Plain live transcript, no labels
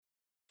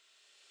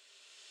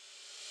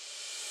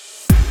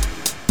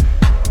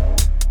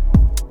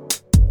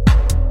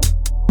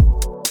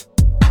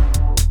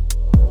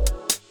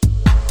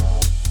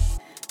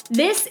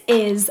This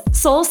is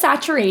Soul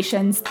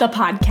Saturations, the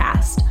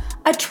podcast,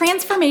 a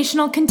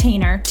transformational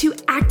container to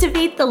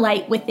activate the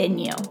light within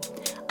you.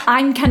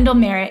 I'm Kendall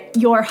Merritt,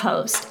 your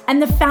host,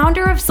 and the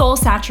founder of Soul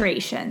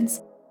Saturations.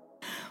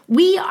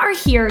 We are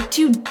here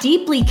to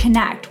deeply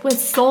connect with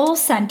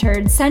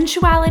soul-centered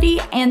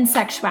sensuality and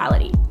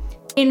sexuality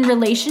in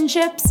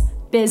relationships,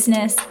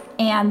 business,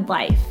 and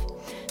life,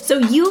 so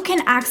you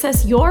can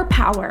access your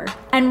power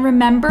and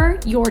remember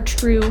your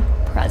true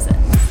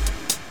presence.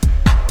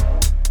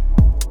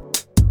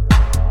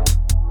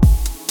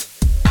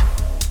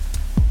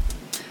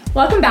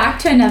 Welcome back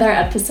to another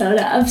episode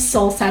of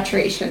Soul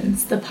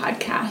Saturations, the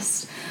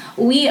podcast.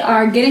 We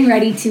are getting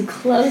ready to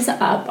close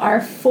up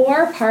our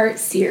 4-part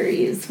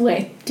series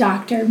with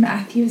Dr.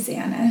 Matthew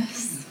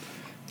Zanis.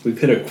 We've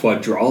hit a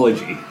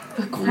quadrology.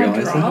 A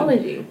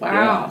quadrology,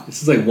 wow. Yeah,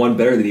 this is like one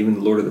better than even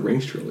the Lord of the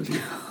Rings trilogy.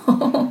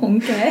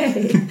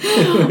 Okay.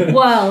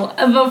 Well,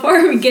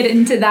 before we get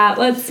into that,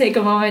 let's take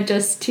a moment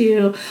just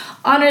to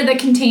honor the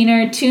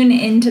container, tune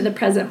into the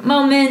present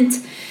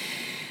moment,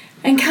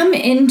 and come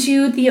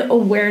into the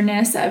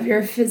awareness of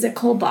your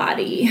physical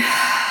body.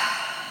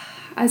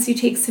 As you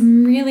take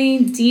some really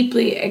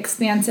deeply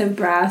expansive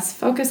breaths,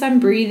 focus on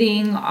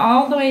breathing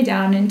all the way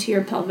down into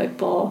your pelvic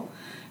bowl.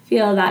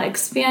 Feel that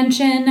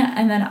expansion,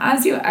 and then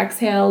as you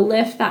exhale,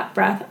 lift that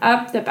breath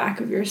up the back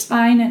of your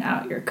spine and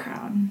out your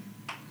crown.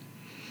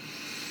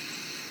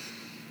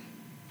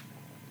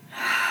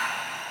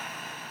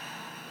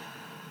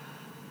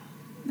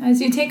 As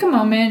you take a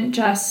moment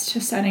just to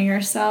center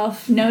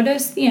yourself,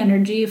 notice the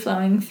energy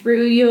flowing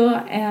through you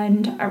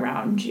and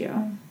around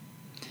you.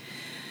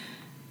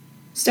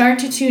 Start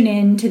to tune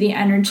in to the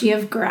energy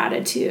of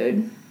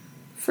gratitude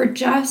for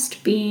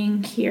just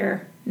being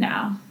here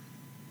now.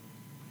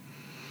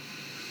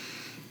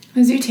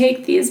 As you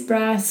take these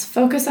breaths,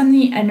 focus on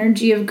the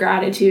energy of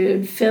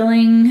gratitude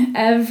filling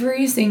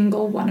every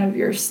single one of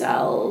your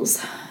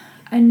cells.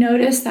 And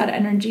notice that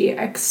energy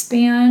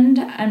expand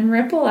and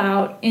ripple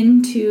out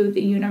into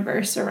the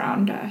universe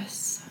around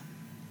us.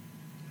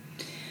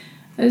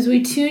 As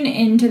we tune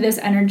into this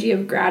energy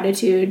of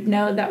gratitude,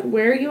 know that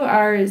where you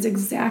are is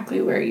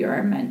exactly where you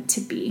are meant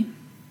to be.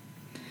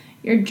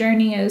 Your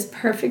journey is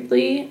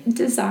perfectly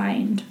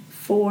designed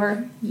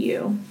for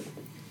you.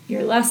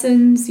 Your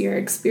lessons, your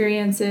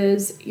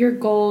experiences, your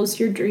goals,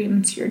 your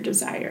dreams, your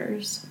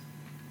desires.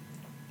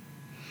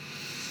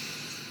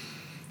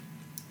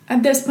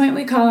 At this point,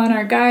 we call on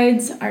our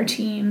guides, our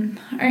team,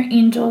 our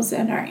angels,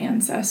 and our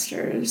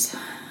ancestors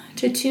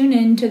to tune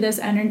into this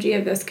energy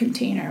of this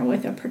container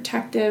with a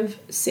protective,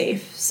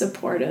 safe,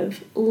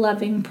 supportive,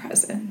 loving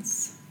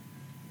presence.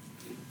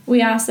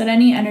 We ask that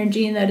any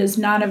energy that is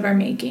not of our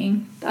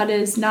making, that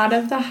is not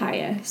of the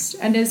highest,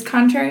 and is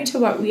contrary to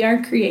what we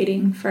are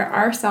creating for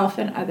ourselves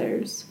and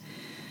others,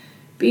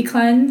 be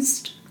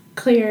cleansed,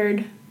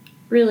 cleared,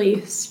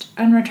 released,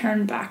 and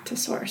returned back to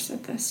source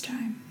at this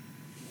time.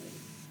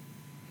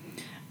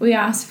 We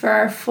ask for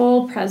our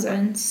full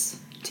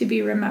presence to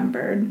be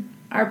remembered,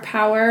 our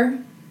power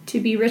to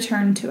be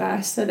returned to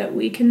us so that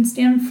we can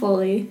stand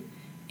fully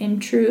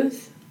in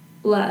truth,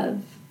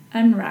 love,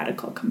 and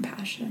radical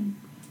compassion.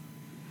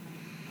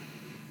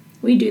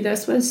 We do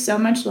this with so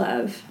much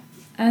love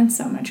and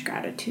so much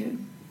gratitude.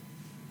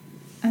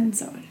 And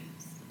so it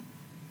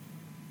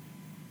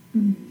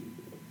is.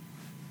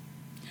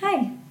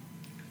 Hi.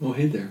 Oh,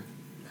 hey there.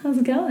 How's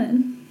it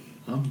going?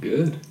 I'm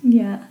good.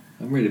 Yeah.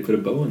 I'm ready to put a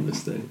bow on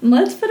this thing.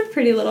 Let's put a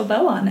pretty little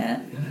bow on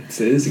it. Yeah,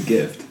 it is a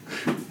gift.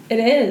 It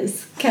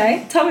is.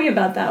 Okay. Tell me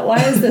about that.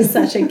 Why is this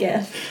such a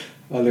gift?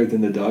 Other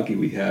than the doggy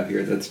we have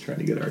here that's trying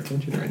to get our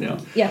attention right now.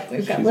 Yep,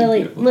 we've got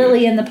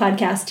Lily in the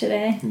podcast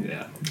today.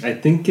 Yeah. I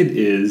think it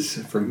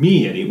is, for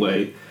me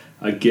anyway,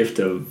 a gift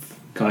of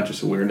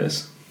conscious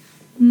awareness.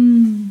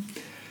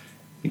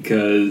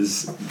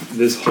 Because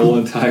this whole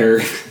entire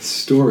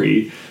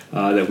story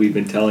that we've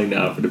been telling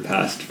now for the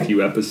past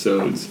few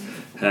episodes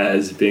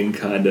has been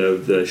kind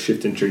of the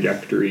shift in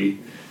trajectory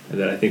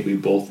that I think we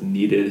both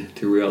needed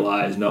to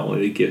realize not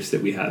only the gifts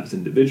that we have as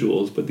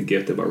individuals, but the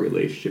gift of our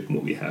relationship and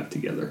what we have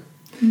together.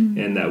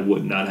 And that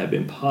would not have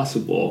been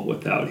possible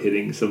without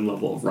hitting some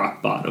level of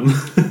rock bottom.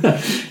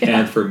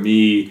 And for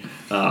me,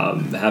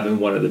 having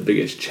one of the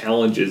biggest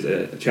challenges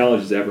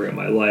ever in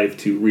my life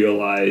to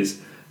realize,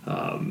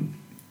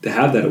 to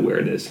have that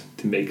awareness,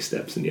 to make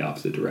steps in the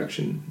opposite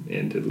direction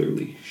and to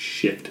literally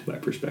shift my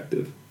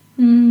perspective.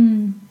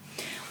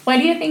 Why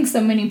do you think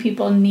so many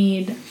people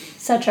need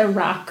such a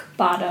rock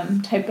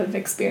bottom type of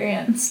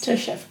experience to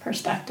shift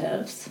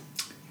perspectives?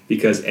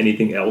 Because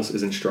anything else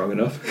isn't strong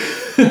enough.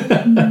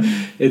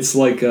 It's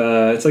like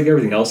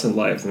everything else in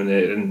life.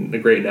 And the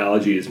great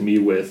analogy is me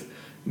with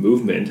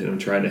movement, and I'm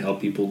trying to help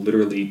people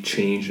literally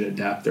change and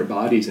adapt their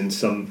bodies in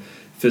some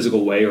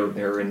physical way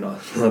or in,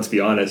 let's be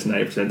honest,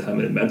 90% of the time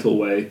in a mental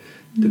way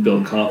to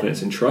build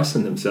confidence and trust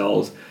in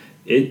themselves.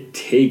 It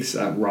takes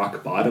a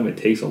rock bottom. It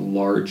takes a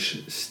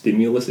large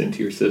stimulus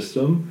into your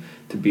system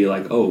to be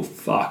like, oh,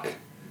 fuck.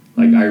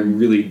 Like, I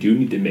really do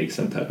need to make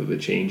some type of a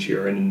change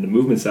here. And in the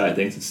movement side of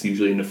things, it's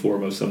usually in the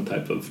form of some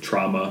type of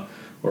trauma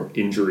or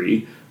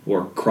injury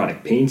or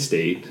chronic pain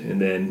state.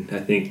 And then I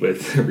think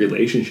with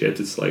relationships,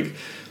 it's like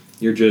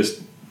you're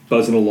just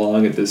buzzing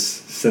along at this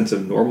sense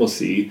of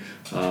normalcy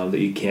that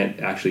you can't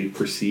actually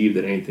perceive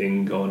that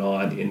anything going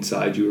on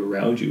inside you or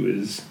around you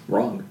is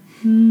wrong.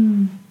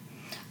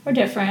 Or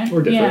different.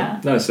 Yeah.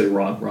 Not necessarily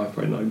wrong. Wrong is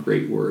probably not a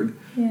great word.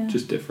 Yeah.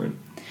 Just different.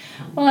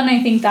 Well, and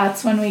I think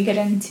that's when we get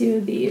into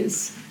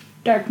these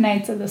dark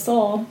nights of the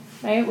soul,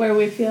 right? Where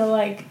we feel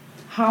like,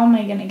 how am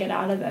I going to get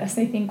out of this?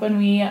 I think when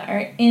we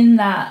are in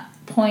that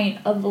point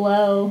of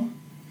low,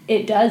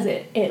 it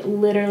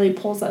literally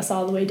pulls us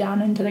all the way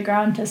down into the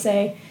ground to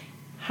say,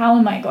 how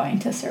am I going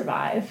to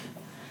survive?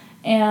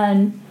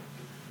 And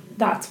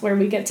that's where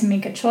we get to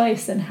make a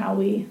choice in how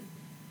we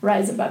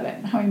rise above it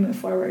and how we move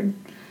forward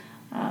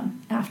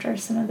after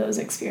some of those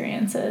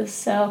experiences.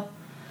 So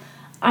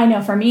I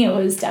know for me, it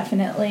was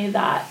definitely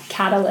that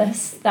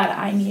catalyst that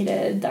I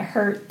needed. The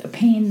hurt, the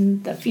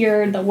pain, the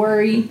fear, the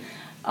worry,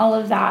 all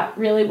of that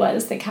really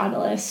was the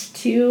catalyst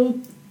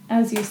to,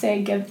 as you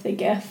say, give the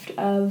gift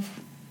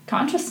of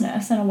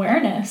consciousness and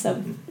awareness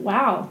of,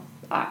 wow,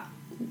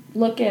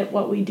 look at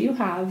what we do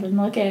have and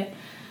look at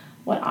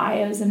what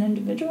I as an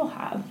individual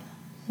have.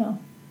 So,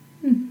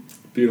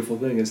 beautiful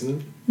thing, isn't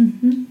it?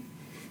 Mm-hmm.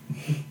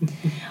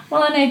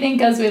 Well, and I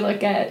think as we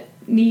look at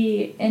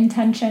the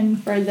intention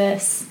for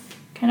this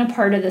kind of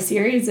part of the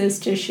series is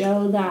to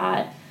show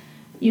that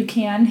you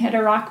can hit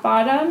a rock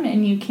bottom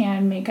and you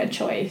can make a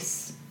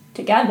choice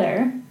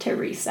together to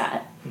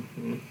reset.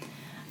 Mm-hmm.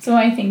 So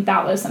I think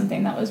that was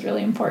something that was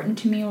really important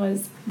to me,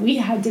 was we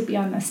had to be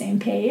on the same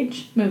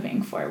page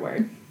moving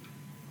forward.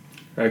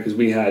 Right, because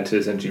we had to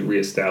essentially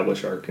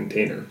reestablish our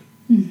container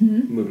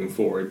moving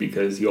forward,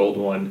 because the old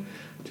one,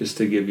 just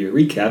to give you a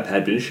recap,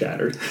 had been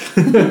shattered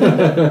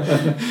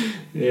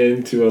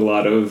into a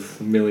lot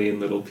of million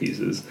little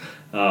pieces.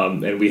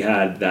 And we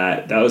had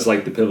that was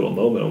like the pivotal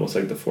moment, almost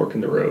like the fork in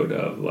the road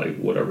of like,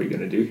 what are we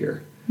going to do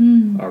here?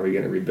 Are we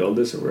going to rebuild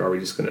this, or are we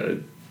just going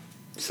to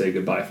say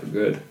goodbye for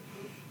good?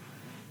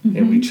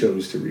 And we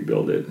chose to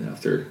rebuild it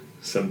after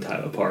some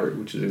time apart,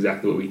 which is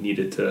exactly what we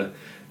needed to,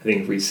 I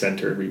think,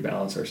 recenter and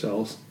rebalance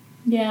ourselves.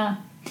 Yeah.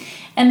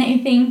 And I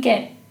think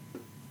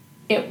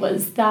it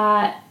was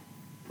that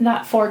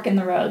fork in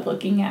the road,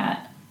 looking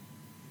at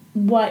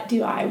what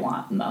do I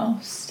want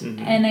most?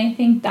 And I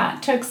think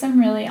that took some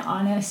really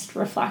honest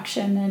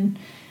reflection, and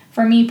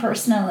for me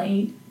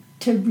personally,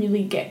 to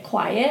really get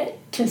quiet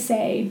to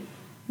say,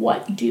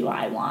 what do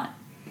I want?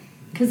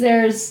 Because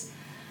there's,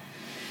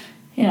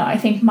 I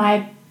think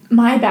my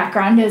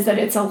background is that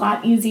it's a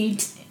lot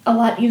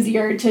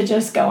easier to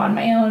just go on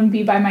my own,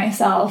 be by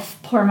myself,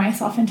 pour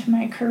myself into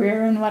my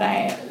career and what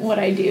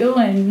I do,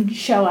 and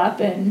show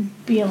up and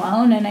be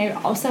alone. And I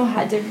also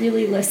had to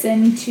really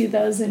listen to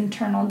those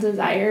internal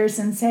desires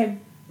and say,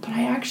 but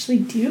I actually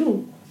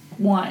do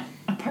want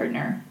a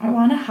partner. I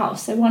want a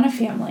house. I want a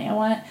family. I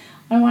want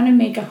to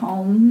make a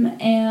home,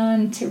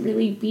 and to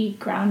really be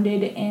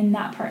grounded in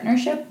that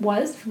partnership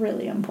was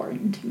really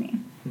important to me.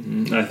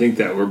 I think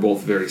that we're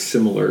both very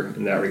similar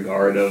in that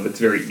regard of, it's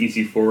very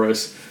easy for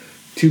us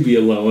to be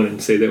alone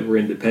and say that we're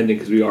independent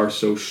because we are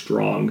so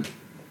strong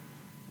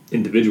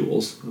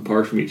individuals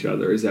apart from each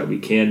other, is that we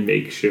can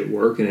make shit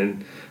work. And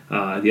then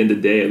at the end of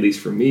the day, at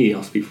least for me,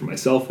 I'll speak for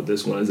myself with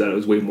this one, is that it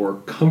was way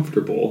more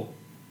comfortable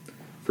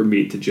for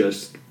me to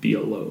just be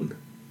alone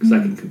because I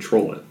can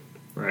control it,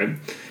 right?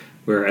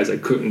 Whereas I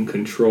couldn't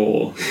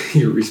control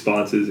your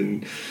responses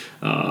and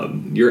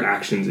your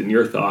actions and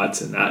your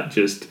thoughts, and that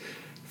just,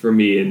 for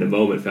me, in the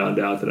moment, found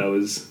out that I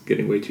was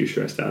getting way too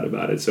stressed out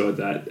about it. So at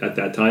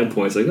that time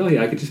point, it's like, oh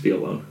yeah, I could just be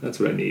alone. That's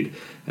what I need.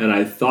 And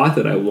I thought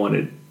that I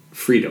wanted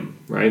freedom,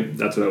 right?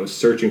 That's what I was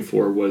searching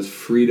for, was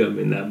freedom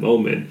in that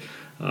moment.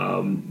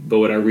 But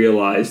what I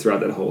realized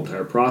throughout that whole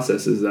entire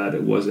process is that I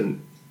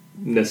wasn't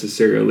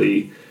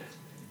necessarily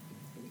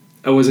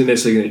going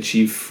to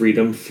achieve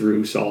freedom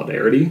through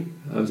solidarity.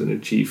 I was going to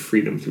achieve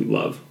freedom through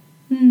love.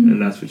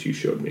 And that's what you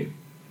showed me.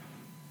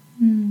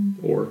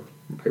 Or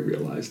I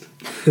realized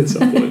at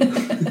some point.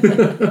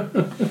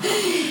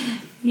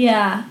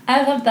 Yeah,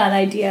 I love that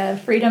idea,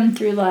 freedom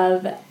through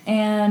love.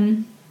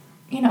 And,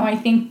 I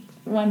think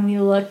when we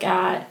look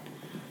at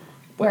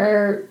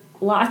where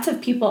lots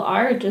of people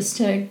are, just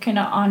to kind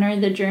of honor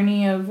the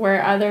journey of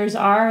where others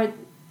are,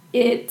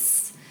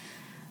 it's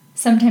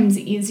sometimes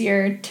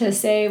easier to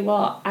say,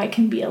 well, I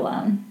can be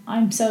alone.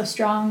 I'm so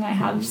strong. I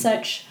have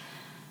such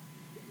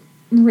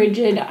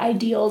rigid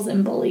ideals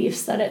and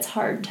beliefs that it's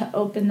hard to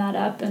open that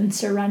up and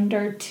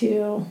surrender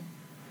to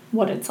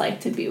what it's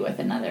like to be with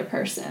another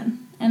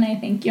person. And I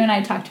think you and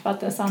I talked about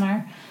this on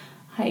our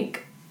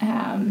hike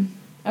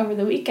over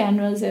the weekend.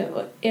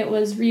 It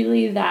was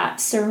really that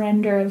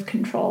surrender of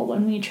control.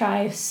 When we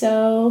try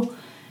so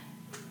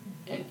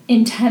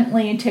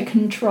intently to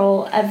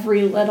control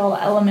every little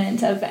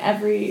element of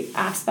every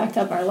aspect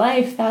of our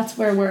life, that's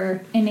where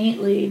we're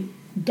innately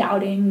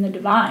doubting the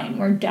divine.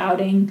 We're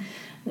doubting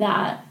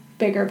that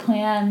bigger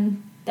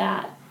plan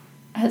that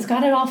has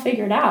got it all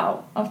figured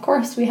out. Of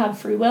course, we have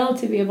free will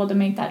to be able to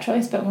make that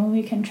choice, but when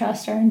we can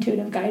trust our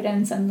intuitive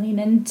guidance and lean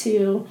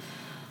into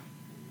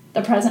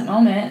the present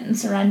moment and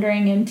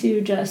surrendering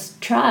into just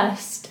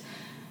trust,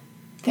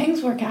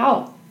 things work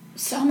out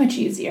so much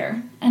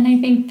easier. And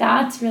I think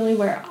that's really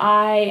where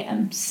I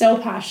am so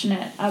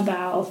passionate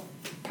about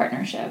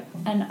partnership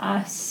and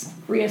us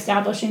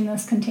reestablishing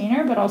this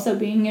container, but also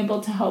being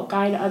able to help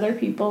guide other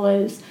people,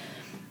 is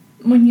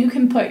when you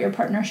can put your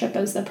partnership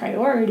as the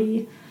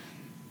priority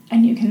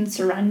and you can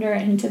surrender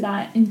into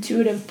that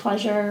intuitive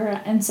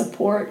pleasure and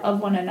support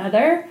of one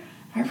another,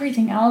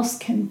 everything else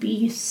can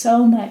be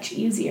so much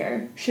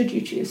easier should you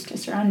choose to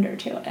surrender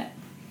to it.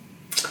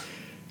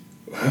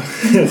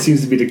 It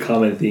seems to be the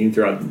common theme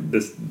throughout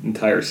this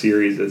entire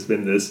series has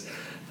been this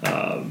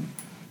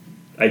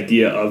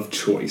idea of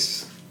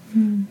choice,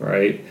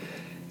 right?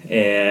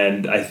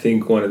 And I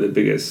think one of the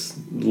biggest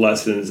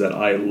lessons that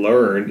I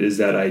learned is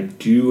that I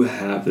do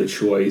have the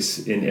choice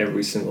in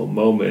every single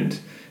moment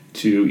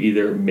to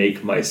either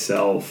make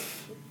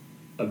myself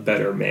a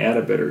better man,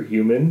 a better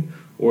human,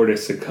 or to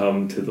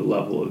succumb to the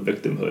level of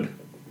victimhood,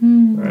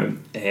 right?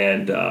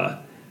 And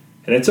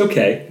it's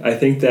okay. I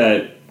think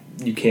that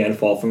you can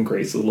fall from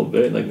grace a little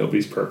bit. Like,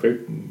 nobody's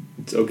perfect.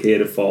 It's okay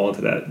to fall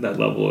into that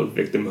level of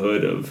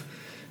victimhood of,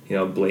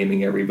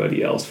 blaming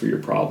everybody else for your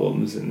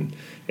problems. And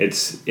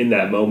it's in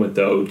that moment,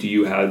 though, do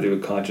you have the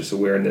conscious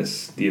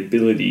awareness, the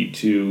ability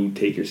to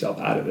take yourself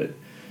out of it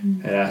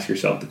and ask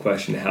yourself the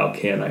question, how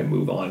can I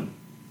move on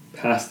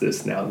past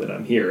this now that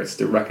I'm here? It's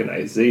the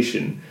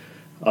recognition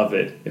of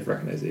it, if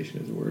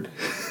recognition is a word.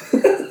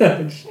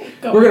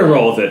 We're going to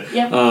roll with it.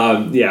 Yep.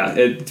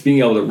 It's being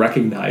able to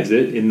recognize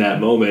it in that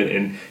moment,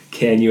 and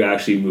can you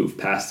actually move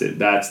past it?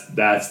 That's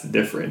the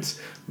difference.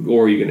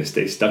 Or are you going to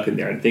stay stuck in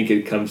there? And I think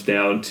it comes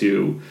down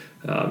to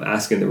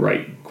asking the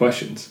right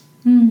questions.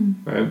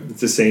 Right?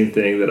 It's the same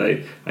thing that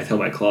I tell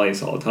my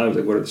clients all the time. It's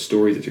like, what are the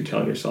stories that you're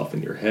telling yourself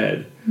in your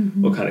head?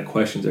 What kind of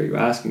questions are you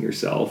asking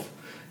yourself?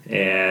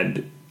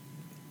 And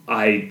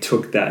I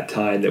took that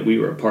time that we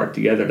were apart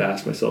together to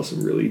ask myself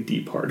some really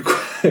deep, hard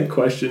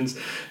questions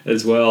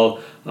as well.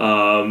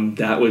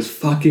 That was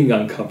fucking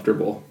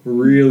uncomfortable.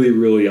 Really,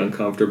 really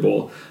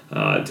uncomfortable,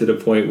 to the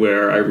point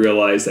where I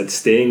realized that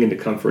staying in the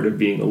comfort of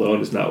being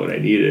alone is not what I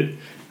needed.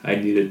 I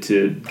needed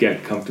to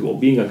get comfortable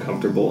being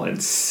uncomfortable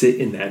and sit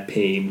in that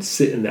pain,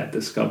 sit in that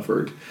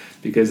discomfort,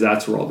 because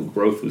that's where all the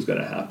growth was going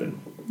to happen.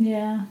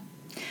 Yeah.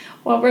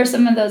 What were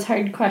some of those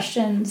hard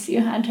questions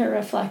you had to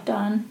reflect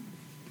on?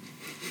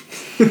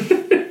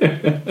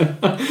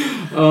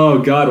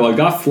 Oh God! Well, I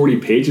got 40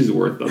 pages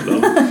worth of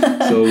them.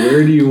 So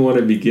where do you want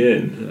to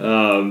begin?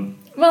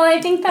 Well, I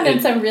think that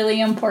it's a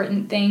really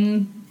important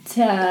thing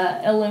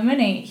to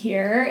illuminate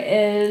here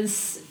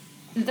is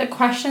the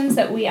questions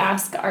that we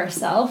ask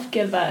ourselves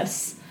give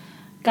us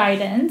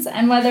guidance,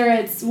 and whether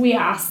it's we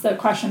ask the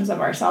questions of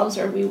ourselves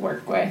or we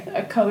work with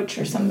a coach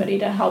or somebody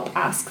to help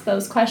ask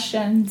those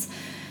questions,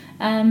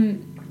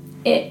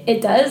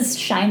 it does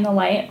shine the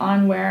light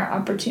on where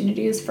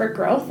opportunities for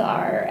growth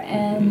are.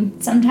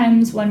 And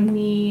sometimes when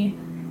we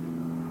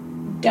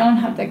don't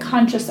have the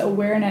conscious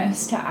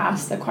awareness to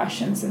ask the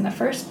questions in the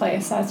first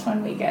place, that's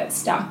when we get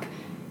stuck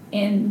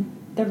in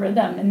the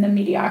rhythm and the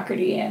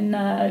mediocrity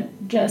and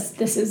just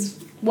this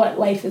is what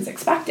life is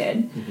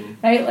expected,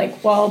 right?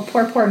 Like, well,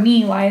 poor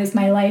me, why is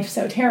my life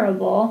so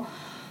terrible?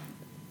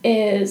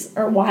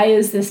 Or why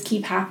is this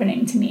keep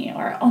happening to me?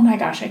 Or, oh my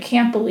gosh, I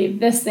can't believe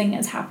this thing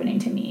is happening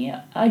to me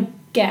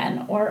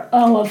again. Or,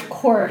 oh, of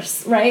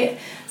course, right?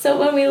 So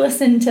when we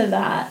listen to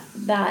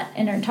that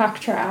inner talk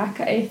track,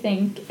 I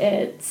think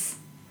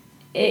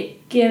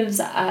it gives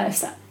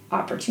us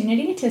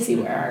opportunity to see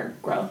where our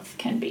growth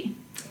can be.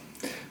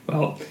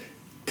 Well,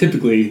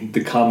 typically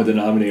the common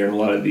denominator in a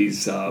lot of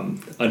these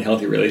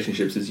unhealthy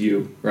relationships is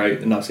you,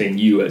 right? I'm not saying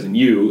you as in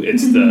you,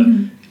 it's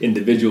the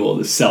individual,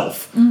 the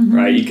self,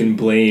 right? You can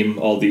blame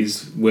all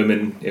these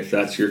women, if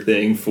that's your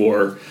thing,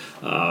 for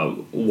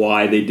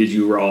why they did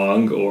you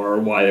wrong or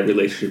why the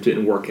relationship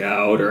didn't work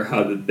out or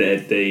how did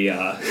they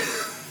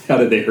how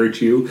did they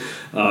hurt you.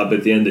 But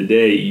at the end of the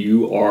day,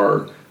 you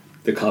are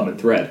the common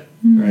thread.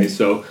 Right.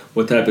 So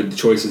what type of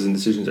choices and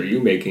decisions are you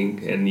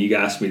making? And you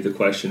asked me the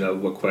question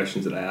of what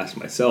questions did I ask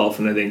myself.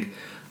 And I think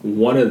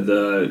one of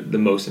the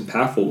most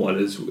impactful one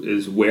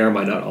is where am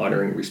I not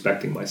honoring and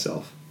respecting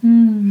myself?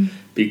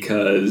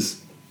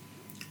 Because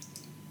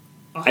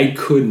I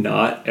could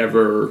not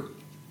ever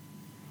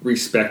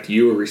respect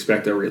you or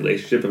respect our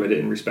relationship if I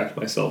didn't respect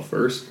myself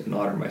first and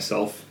honor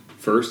myself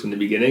first in the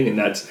beginning. And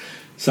that's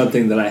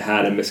something that I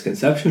had a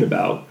misconception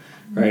about.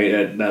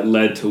 Right, that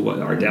led to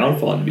what our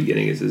downfall in the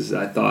beginning is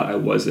I thought I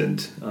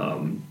wasn't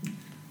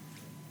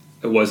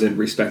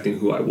respecting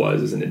who I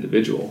was as an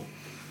individual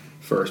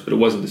first, but it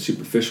wasn't the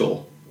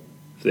superficial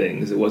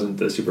things. It wasn't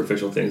the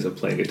superficial things of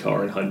playing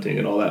guitar and hunting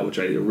and all that, which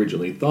I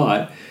originally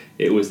thought.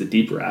 It was the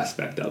deeper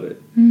aspect of it.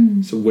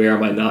 So where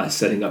am I not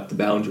setting up the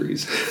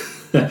boundaries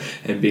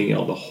and being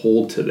able to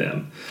hold to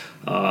them?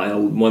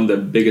 One of the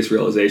biggest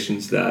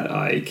realizations that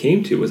I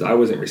came to was I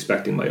wasn't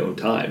respecting my own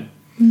time.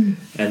 And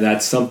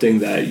that's something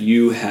that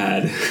you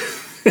had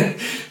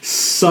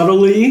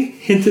subtly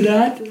hinted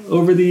at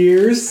over the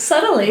years.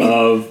 Subtly?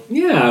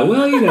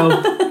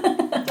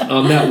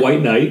 I'm that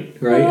white knight,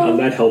 right? I'm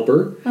that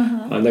helper.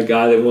 I'm that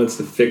guy that wants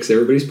to fix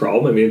everybody's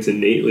problem. I mean, it's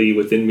innately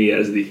within me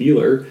as the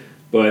healer,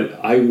 but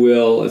I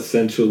will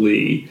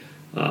essentially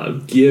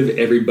give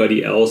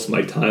everybody else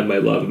my time, my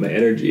love, and my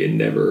energy, and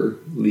never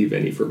leave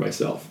any for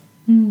myself,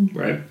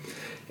 right?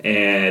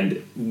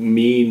 And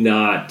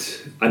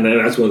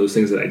that's one of those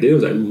things that I did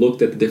was I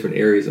looked at the different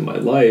areas of my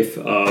life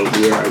of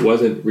where I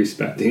wasn't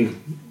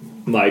respecting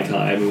my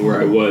time and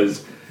where I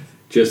was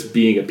just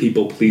being a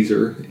people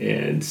pleaser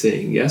and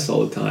saying yes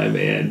all the time.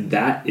 And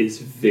that is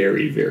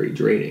very, very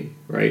draining,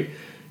 right?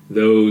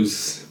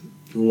 Those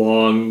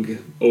long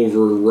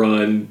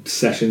overrun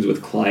sessions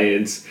with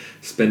clients,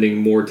 spending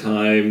more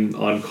time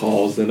on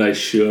calls than I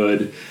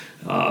should,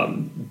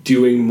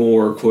 doing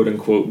more quote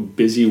unquote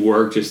busy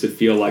work just to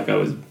feel like I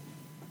was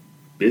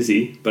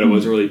busy, but I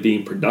wasn't really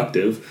being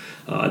productive.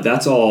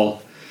 That's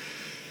all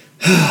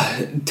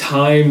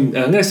time. I'm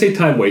going to say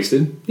time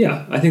wasted.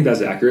 Yeah, I think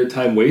that's accurate.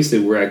 Time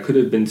wasted where I could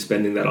have been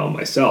spending that on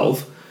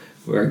myself,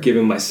 where I've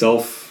given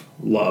myself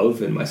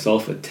love and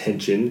myself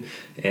attention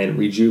and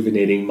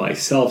rejuvenating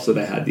myself so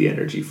that I had the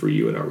energy for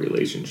you in our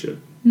relationship.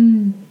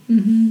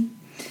 Mm-hmm.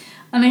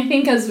 And I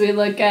think as we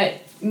look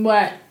at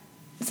what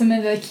some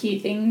of the key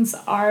things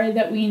are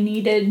that we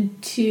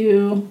needed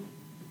to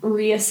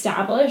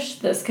reestablish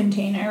this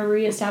container,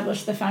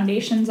 reestablish the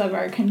foundations of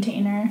our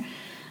container,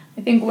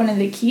 I think one of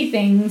the key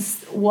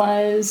things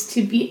was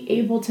to be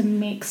able to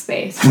make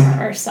space for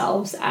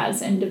ourselves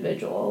as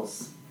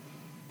individuals.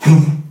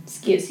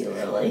 Excuse you,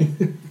 Lily.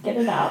 Get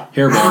it out.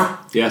 Hairball.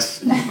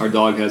 Yes, our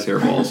dog has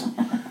hairballs.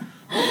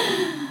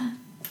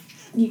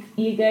 You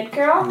good,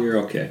 girl? You're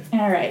okay.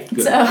 All right.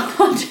 Good.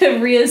 So to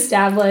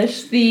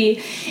reestablish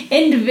the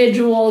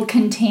individual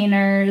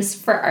containers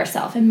for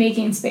ourselves and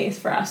making space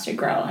for us to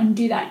grow and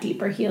do that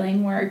deeper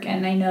healing work.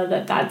 And I know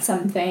that that's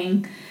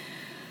something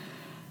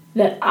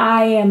that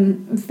I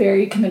am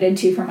very committed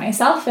to for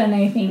myself. And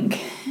I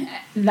think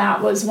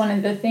that was one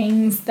of the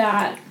things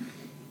that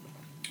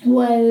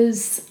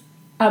was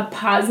a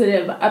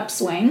positive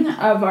upswing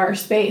of our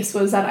space,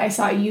 was that I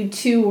saw you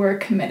two were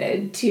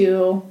committed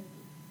to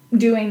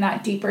doing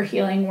that deeper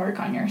healing work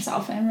on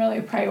yourself and really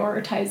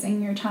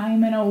prioritizing your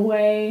time in a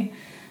way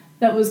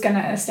that was going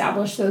to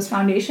establish those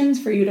foundations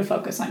for you to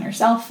focus on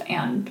yourself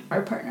and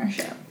our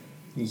partnership.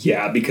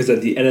 Yeah, because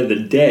at the end of the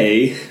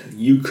day,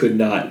 you could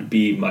not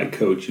be my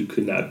coach. You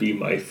could not be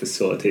my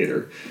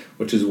facilitator,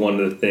 which is one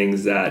of the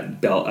things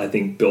that I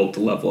think built the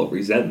level of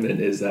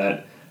resentment, is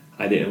that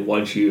I didn't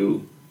want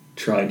you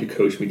trying to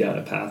coach me down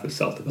a path of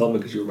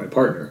self-development because you were my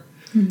partner,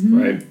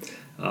 right?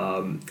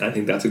 I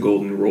think that's a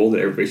golden rule that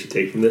everybody should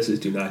take from this, is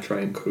do not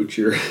try and coach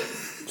your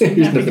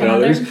significant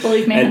others.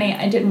 Believe me, honey,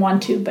 I didn't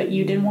want to, but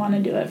you didn't want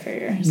to do it for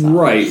yourself.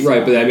 Right.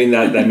 But I mean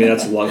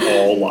that's along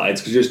all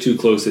lines, because you're just too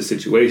close to the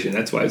situation.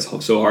 That's why it's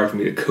so hard for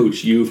me to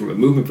coach you from a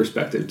movement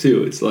perspective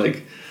too. It's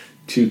like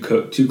too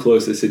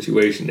close to the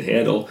situation to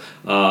handle.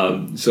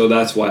 So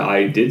that's why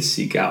I did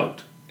seek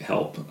out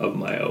help of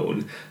my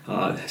own.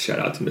 Shout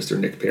out to Mr.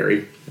 Nick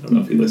Perry. I don't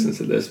know if he listens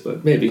to this,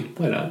 but maybe.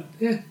 Why not?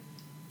 Yeah.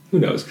 Who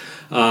knows?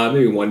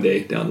 Maybe one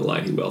day down the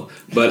line he will.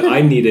 But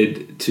I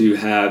needed to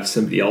have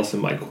somebody else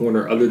in my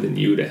corner other than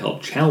you to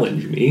help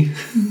challenge me.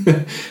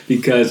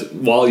 Because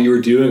while you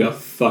were doing a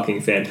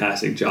fucking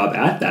fantastic job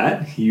at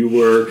that, you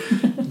were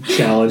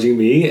challenging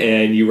me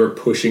and you were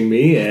pushing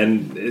me,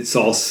 and it's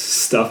all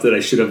stuff that I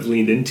should have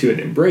leaned into and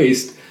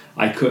embraced.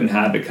 I couldn't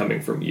have it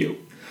coming from you.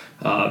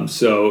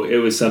 So it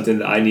was something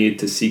that I needed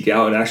to seek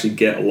out and actually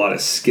get a lot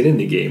of skin in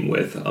the game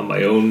with on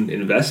my own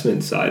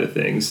investment side of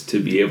things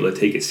to be able to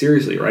take it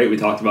seriously, right? We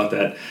talked about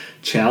that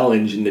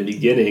challenge in the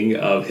beginning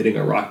of hitting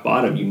a rock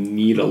bottom. You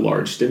need a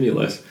large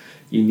stimulus.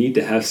 You need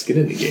to have skin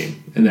in the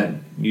game. And that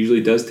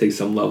usually does take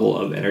some level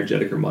of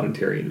energetic or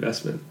monetary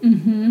investment.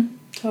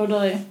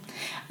 Totally.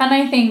 And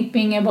I think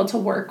being able to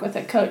work with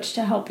a coach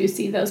to help you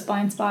see those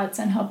blind spots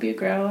and help you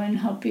grow and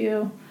help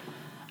you,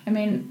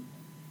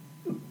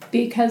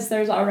 because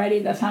there's already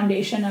the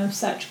foundation of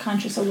such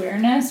conscious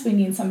awareness, we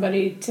need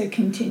somebody to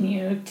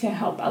continue to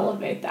help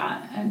elevate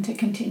that and to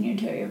continue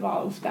to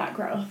evolve that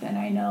growth. And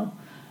I know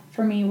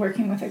for me,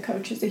 working with a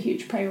coach is a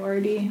huge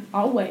priority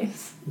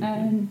always.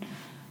 And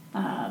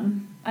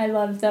I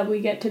love that we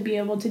get to be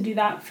able to do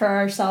that for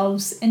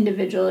ourselves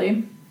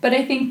individually. But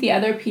I think the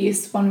other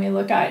piece when we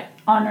look at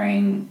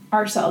honoring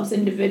ourselves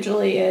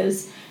individually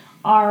is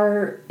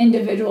our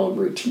individual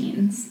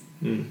routines.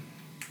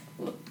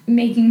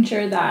 Making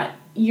sure that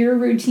your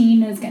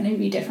routine is going to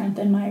be different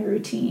than my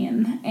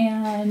routine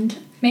and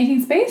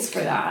making space for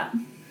that.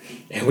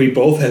 And we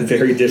both have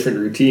very different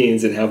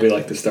routines and how we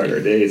like to start our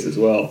days as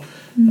well.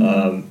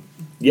 And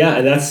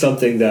that's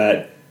something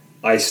that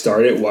I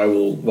started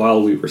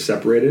while we were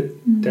separated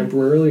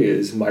temporarily,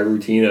 is my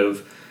routine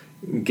of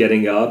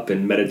getting up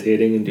and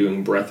meditating and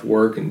doing breath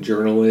work and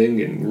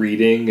journaling and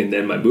reading, and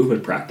then my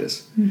movement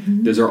practice.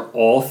 Those are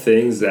all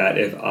things that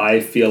if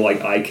I feel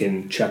like I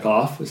can check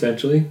off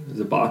essentially as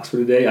a box for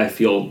the day, I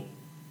feel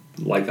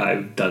like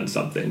I've done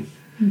something.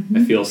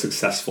 I feel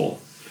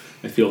successful.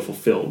 I feel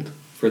fulfilled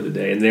for the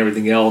day. And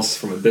everything else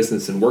from a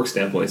business and work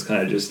standpoint is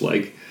kind of just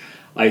like,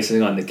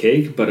 icing on the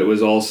cake, but it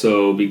was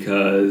also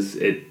because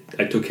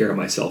I took care of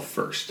myself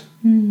first.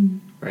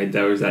 Right?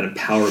 There was that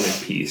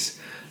empowerment piece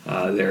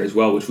there as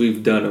well, which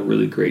we've done a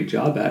really great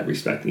job at,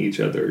 respecting each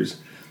other's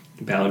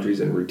boundaries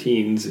and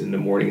routines in the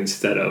morning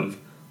instead of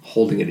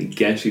holding it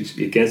against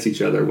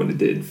each other when it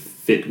didn't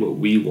fit what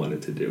we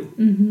wanted to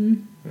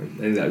do.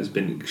 I think that has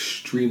been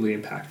extremely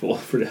impactful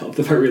for the health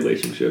of our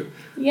relationship.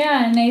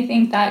 Yeah, and I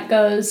think that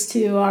goes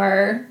to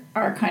our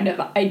kind of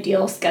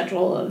ideal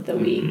schedule of the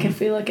week. If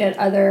we look at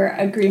other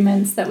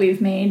agreements that we've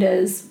made,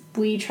 is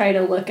we try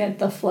to look at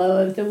the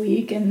flow of the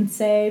week and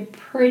say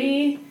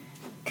pretty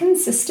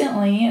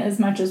consistently, as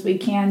much as we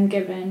can,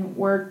 given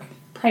work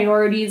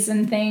priorities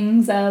and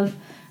things, of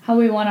how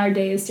we want our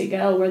days to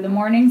go, where the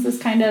mornings is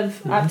kind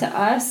of up to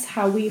us.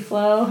 How we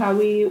flow, how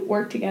we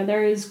work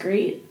together is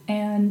great,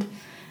 and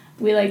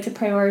we like to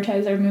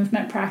prioritize our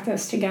movement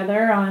practice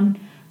together. On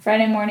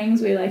Friday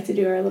mornings, we like to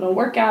do our little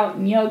workout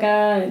and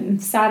yoga,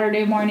 and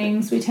Saturday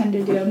mornings, we tend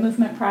to do a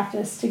movement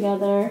practice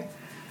together.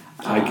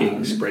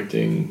 Hiking,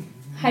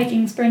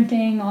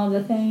 sprinting, all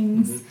the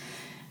things.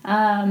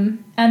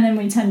 And then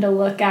we tend to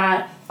look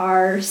at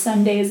our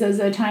Sundays as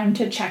a time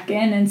to check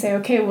in and say,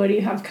 okay, what do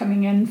you have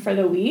coming in for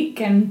the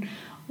week, and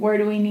where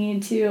do we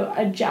need to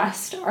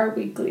adjust our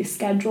weekly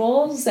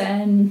schedules?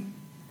 And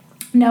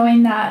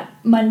knowing that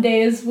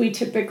Mondays we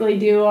typically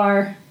do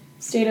our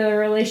state of the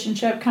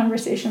relationship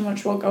conversation,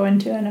 which we'll go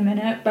into in a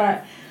minute,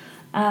 but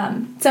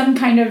some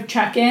kind of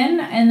check-in.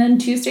 And then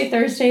Tuesday,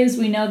 Thursdays,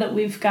 we know that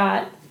we've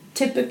got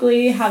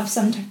typically have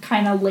some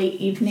kind of late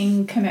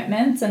evening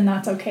commitments, and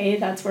that's okay.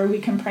 That's where we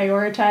can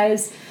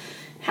prioritize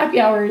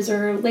happy hours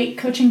or late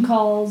coaching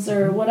calls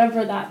or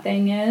whatever that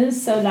thing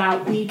is, so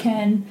that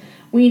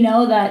we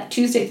know that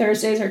Tuesday,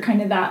 Thursdays are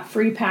kind of that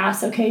free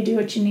pass. Okay, do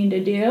what you need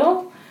to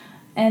do.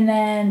 And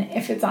then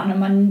if it's on a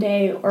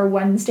Monday or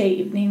Wednesday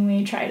evening,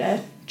 we try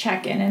to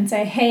check in and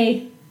say,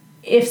 hey,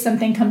 if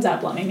something comes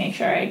up, let me make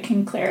sure I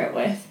can clear it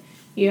with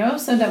you,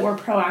 so that we're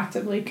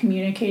proactively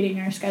communicating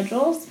our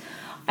schedules.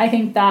 I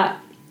think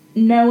that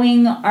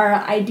knowing our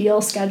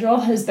ideal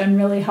schedule has been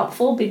really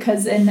helpful,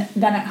 because then it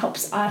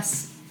helps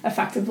us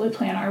effectively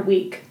plan our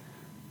week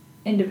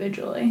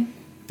individually.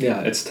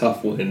 Yeah, it's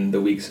tough when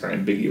the weeks are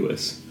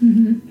ambiguous.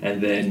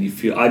 And then you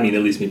feel, at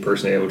least me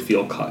personally, I would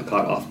feel caught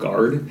off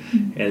guard.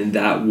 And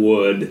that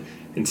would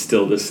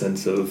instill this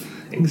sense of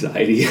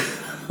anxiety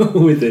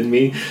within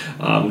me,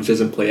 which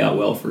doesn't play out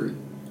well for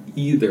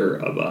either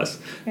of us.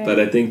 Okay. But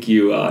I think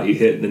you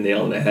hit the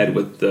nail on the head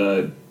with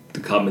the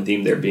common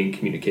theme there being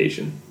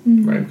communication,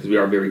 right? Because we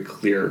are very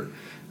clear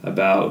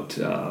about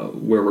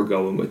where we're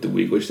going with the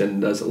week, which then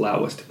does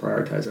allow us to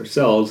prioritize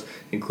ourselves,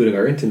 including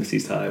our intimacy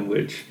time,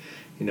 which,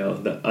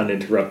 the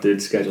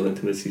uninterrupted scheduled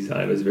intimacy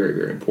time is very,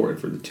 very important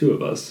for the two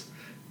of us,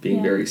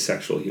 being very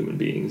sexual human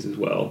beings as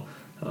well.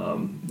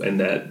 And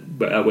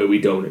that way we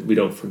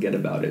don't forget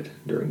about it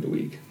during the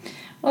week.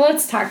 Well,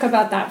 let's talk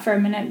about that for a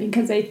minute,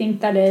 because I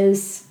think that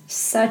is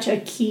such a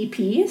key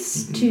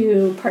piece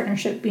to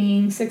partnership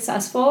being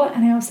successful,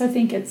 and I also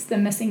think it's the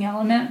missing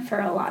element for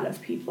a lot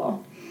of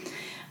people.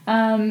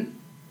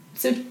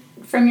 So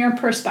from your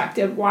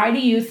perspective, why do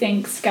you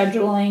think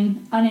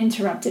scheduling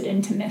uninterrupted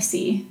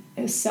intimacy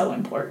is so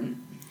important?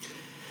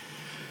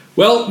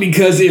 Well,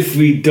 because if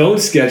we don't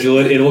schedule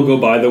it, it'll go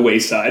by the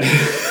wayside.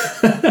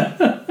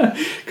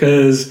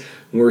 Because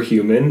we're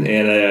human,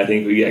 and I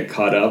think we get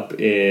caught up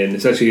in,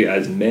 especially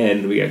as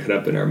men, we get caught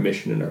up in our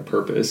mission and our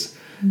purpose,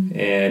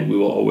 and we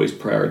will always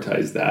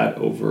prioritize that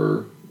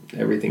over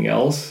everything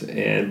else,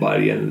 and by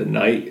the end of the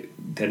night,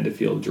 tend to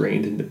feel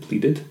drained and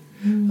depleted.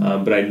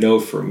 But I know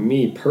for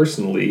me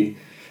personally,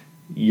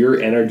 your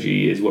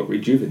energy is what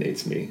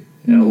rejuvenates me,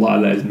 and a lot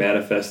of that is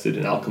manifested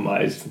and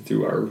alchemized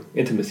through our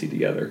intimacy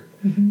together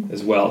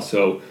as well.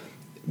 So,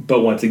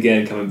 but once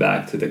again, coming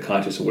back to the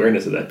conscious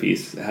awareness of that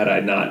piece, had I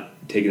not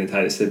taken the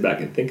time to sit back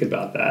and think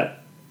about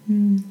that,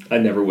 I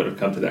never would have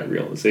come to that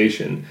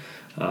realization,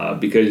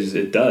 because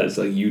it does,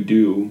 you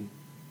do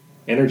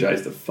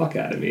energize the fuck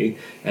out of me,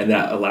 and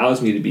that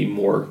allows me to be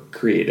more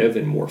creative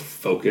and more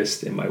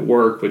focused in my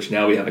work, which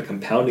now we have a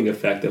compounding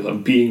effect of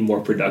I'm being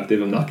more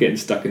productive. I'm not getting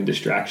stuck in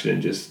distraction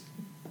and just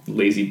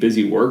lazy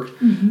busy work.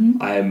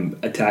 I'm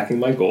attacking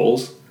my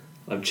goals,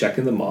 I'm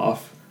checking them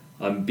off,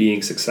 I'm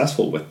being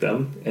successful with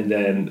them, and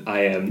then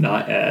I am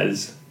not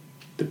as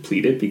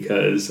depleted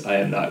because I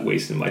am not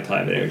wasting my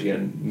time and energy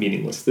on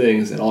meaningless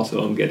things, and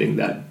also I'm getting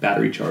that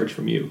battery charge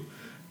from you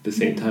at the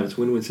same time. It's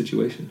a win-win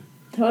situation.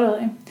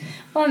 Totally.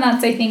 Well, and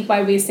that's, I think,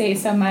 why we say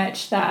so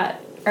much that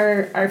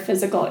our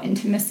physical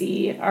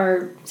intimacy,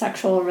 our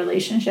sexual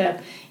relationship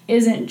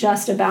isn't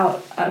just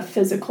about a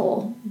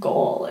physical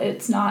goal.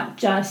 It's not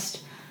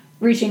just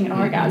reaching an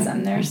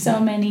orgasm. There's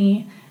so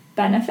many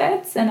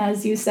benefits, and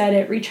as you said,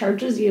 it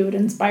recharges you, it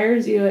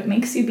inspires you, it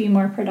makes you be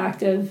more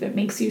productive, it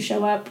makes you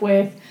show up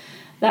with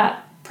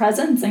that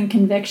presence and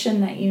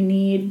conviction that you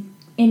need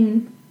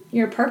in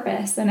your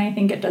purpose. And I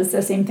think it does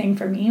the same thing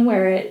for me,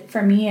 where it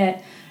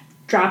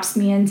drops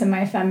me into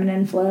my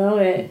feminine flow.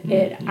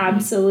 It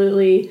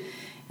absolutely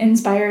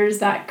inspires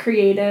that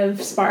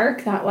creative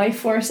spark, that life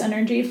force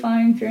energy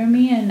flowing through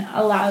me, and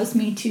allows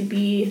me to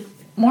be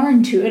more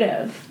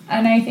intuitive.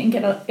 And I think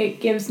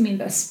it gives me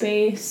the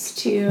space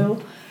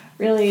to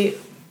really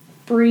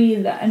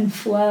breathe and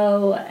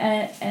flow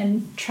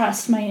and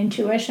trust my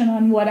intuition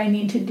on what I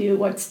need to do,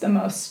 what's the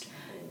most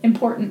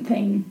important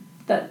thing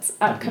that's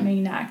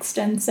upcoming next.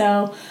 And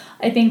so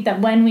I think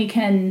that when we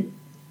can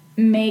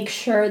make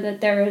sure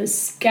that there is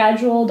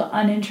scheduled,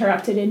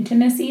 uninterrupted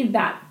intimacy,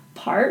 that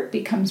part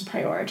becomes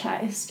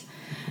prioritized.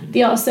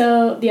 The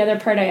other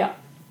part I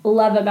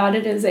love about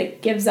it is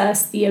it gives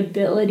us the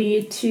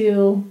ability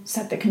to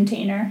set the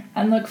container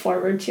and look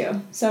forward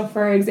to. So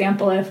for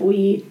example, if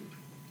we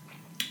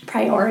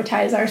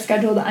prioritize our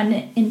scheduled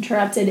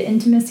uninterrupted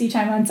intimacy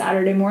time on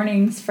Saturday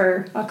mornings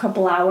for a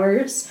couple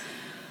hours,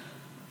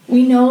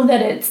 we know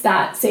that it's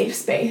that safe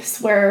space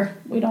where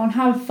we don't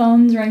have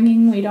phones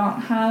ringing, we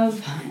don't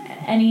have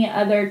any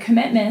other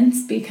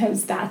commitments,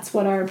 because that's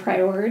what our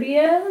priority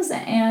is.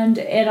 And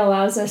it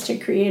allows us to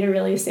create a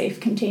really safe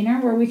container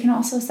where we can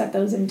also set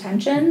those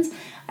intentions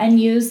and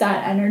use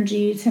that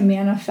energy to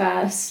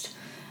manifest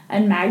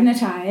and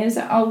magnetize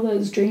all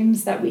those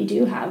dreams that we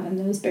do have and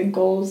those big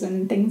goals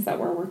and things that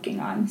we're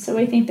working on. So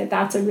I think that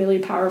that's a really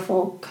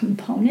powerful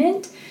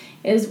component,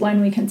 is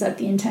when we can set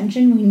the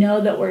intention, we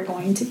know that we're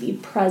going to be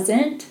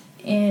present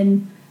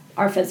in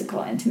our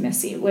physical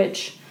intimacy,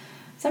 which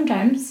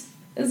sometimes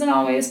isn't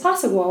always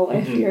possible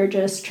if you're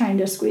just trying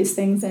to squeeze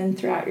things in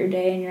throughout your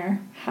day and you're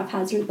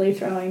haphazardly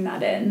throwing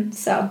that in.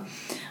 So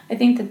I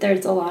think that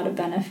there's a lot of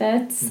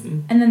benefits.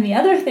 And then the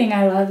other thing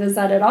I love is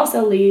that it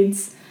also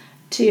leads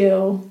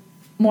to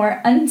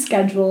more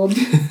unscheduled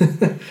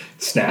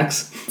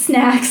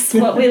snacks,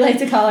 what we like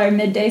to call our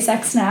midday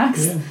sex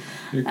snacks. Yeah,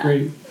 you're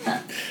great.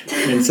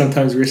 And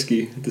sometimes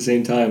risky at the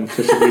same time,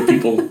 especially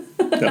people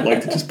that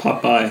like to just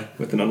pop by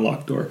with an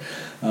unlocked door.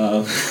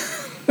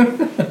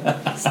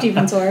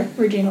 Stephen Soar,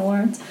 Regina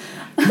Lawrence.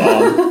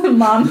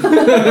 Mom.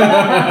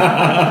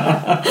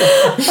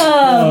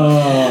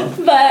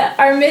 But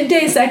our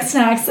midday sex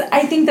snacks,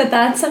 I think that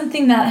that's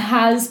something that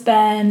has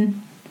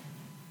been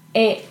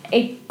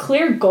a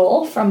clear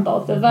goal from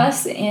both of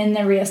us in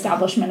the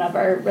reestablishment of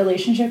our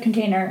relationship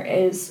container,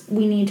 is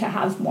we need to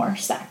have more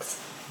sex.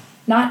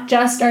 Not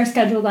just our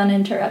scheduled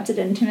uninterrupted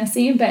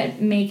intimacy, but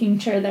making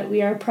sure that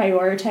we are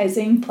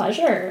prioritizing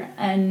pleasure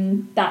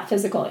and that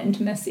physical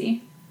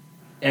intimacy.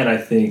 And I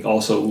think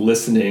also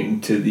listening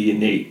to the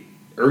innate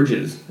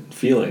urges and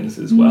feelings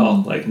as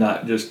well, like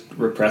not just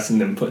repressing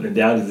them, putting them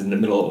down in the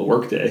middle of a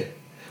workday,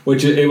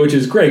 which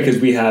is great because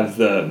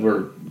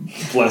we're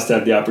blessed to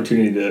have the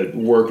opportunity to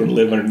work and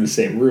live under the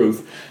same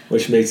roof,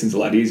 which makes things a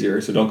lot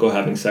easier. So don't go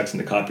having sex in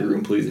the copy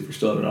room, please, if you're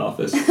still in an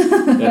office.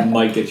 That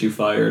might get you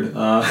fired,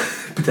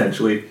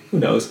 potentially. Who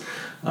knows?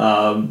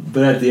 But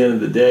at the end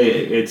of the day,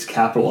 it's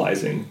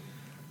capitalizing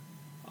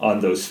on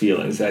those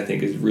feelings that I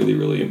think is really,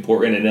 really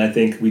important. And I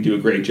think we do a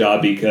great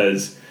job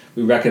because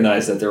we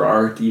recognize that there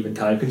are even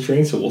time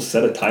constraints, so we'll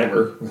set a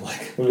timer. We're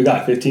like, well, we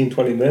got 15,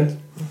 20 minutes.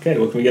 Okay,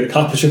 what can we get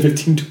accomplished in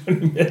 15,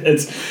 20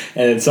 minutes?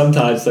 And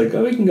sometimes, like,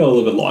 we can go a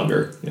little bit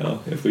longer,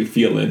 if we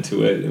feel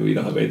into it and we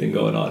don't have anything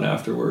going on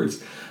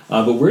afterwards.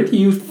 But where do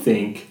you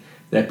think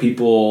that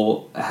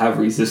people have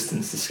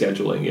resistance to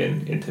scheduling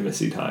in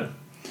intimacy time?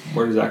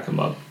 Where does that come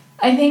up?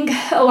 I think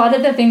a lot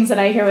of the things that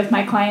I hear with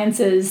my clients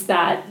is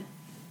that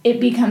it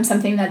becomes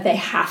something that they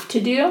have to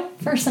do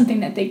for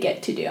something that they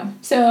get to do.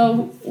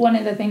 So one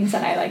of the things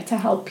that I like to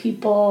help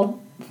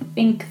people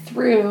think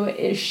through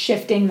is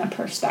shifting the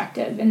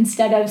perspective.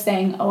 Instead of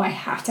saying, I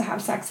have to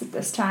have sex at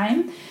this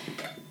time,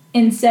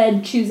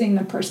 instead choosing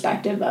the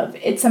perspective of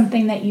it's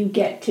something that you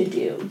get to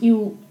do.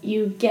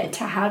 You get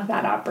to have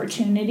that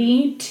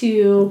opportunity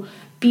to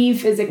be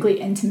physically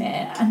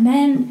intimate. And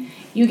then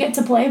you get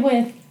to play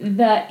with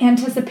the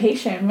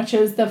anticipation, which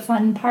is the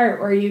fun part,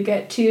 where you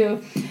get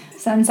to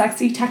send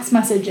sexy text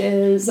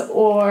messages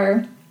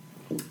or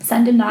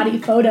send a naughty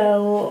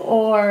photo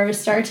or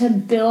start to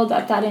build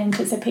up that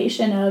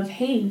anticipation of,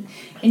 hey,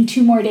 in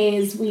 2 more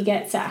days we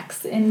get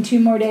sex. In 2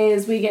 more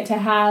days we get to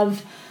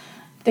have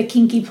the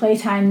kinky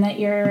playtime that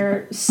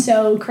you're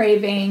so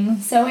craving.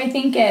 So I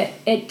think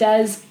it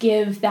does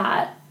give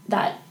that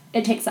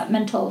it takes that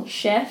mental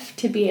shift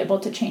to be able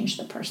to change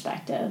the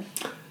perspective.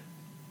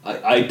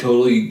 I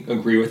totally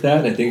agree with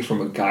that. I think from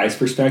a guy's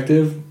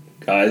perspective,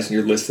 guys,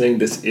 you're listening,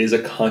 this is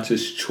a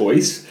conscious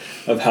choice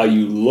of how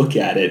you look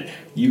at it.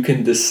 You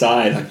can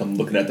decide, like I'm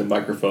looking at the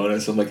microphone,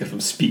 and so I'm like, if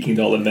I'm speaking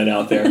to all the men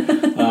out there,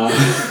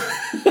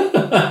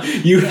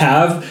 you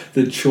have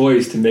the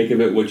choice to make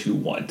of it what you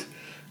want,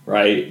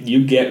 right?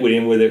 You get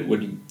in with it,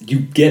 you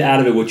get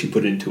out of it what you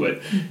put into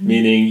it. Mm-hmm.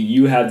 Meaning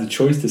you have the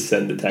choice to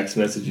send the text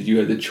messages, you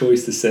have the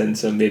choice to send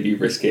some maybe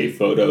risque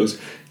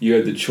photos, you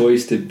have the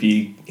choice to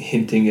be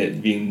hinting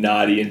at being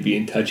naughty and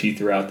being touchy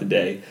throughout the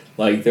day.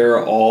 Like there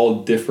are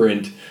all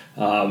different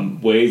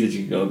ways that you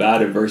can go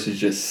about it versus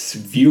just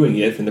viewing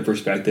it from the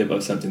perspective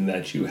of something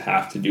that you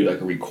have to do,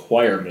 like a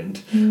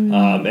requirement.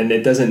 And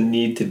it doesn't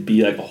need to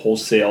be like a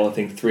wholesale,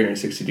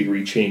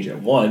 360-degree change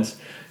at once.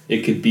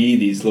 it could be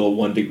these little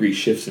 1 degree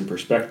shifts in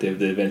perspective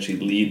that eventually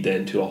lead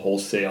then to a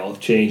wholesale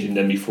change. And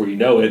then before you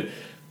know it,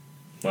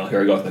 well,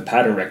 here I go with my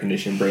pattern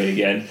recognition brain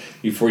again.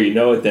 Before you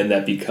know it, then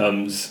that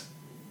becomes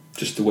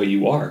just the way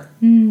you are,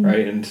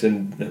 right? And it's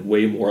in a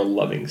way more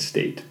loving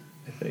state,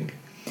 I think.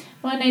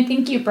 Well, and I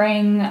think you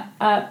bring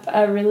up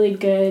a really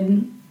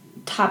good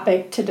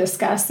topic to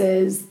discuss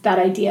is that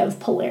idea of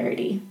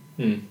polarity.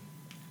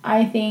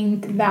 I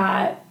think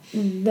that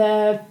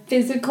the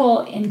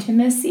physical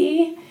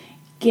intimacy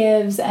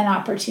gives an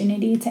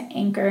opportunity to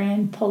anchor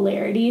in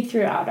polarity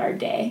throughout our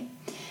day.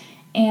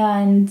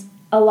 And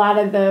a lot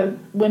of the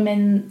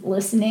women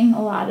listening,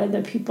 a lot of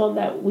the people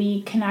that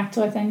we connect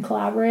with and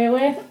collaborate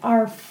with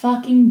are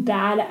fucking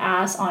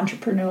badass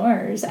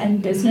entrepreneurs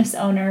and business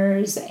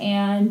owners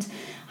and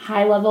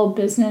high-level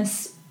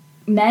business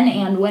men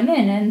and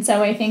women. And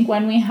so I think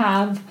when we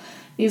have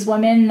these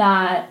women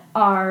that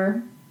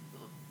are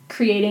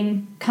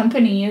creating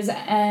companies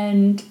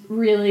and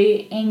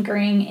really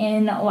anchoring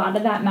in a lot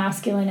of that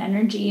masculine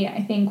energy,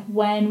 I think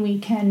when we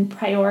can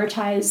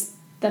prioritize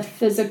the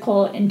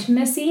physical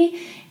intimacy,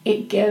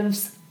 it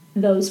gives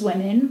those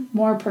women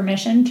more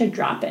permission to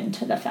drop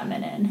into the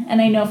feminine.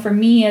 And I know for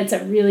me, it's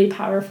a really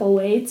powerful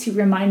way to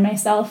remind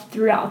myself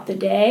throughout the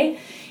day,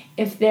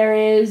 if there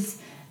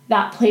is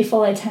that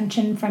playful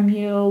attention from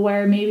you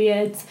where maybe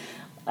it's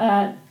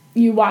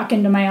you walk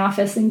into my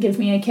office and give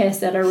me a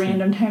kiss at a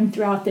random time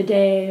throughout the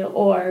day,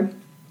 or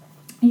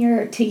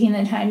you're taking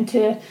the time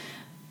to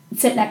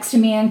sit next to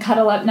me and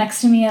cuddle up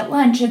next to me at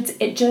lunch,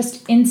 it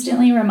just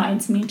instantly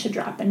reminds me to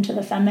drop into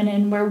the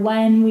feminine, where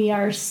when we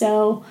are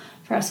so,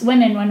 for us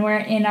women, when we're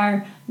in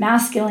our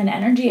masculine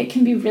energy, it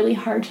can be really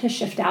hard to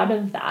shift out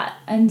of that.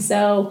 And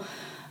so,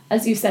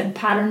 as you said,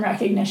 pattern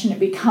recognition, it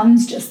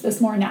becomes just this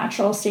more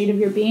natural state of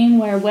your being,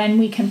 where when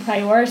we can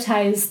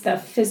prioritize the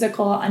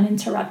physical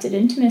uninterrupted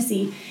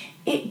intimacy,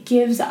 it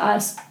gives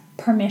us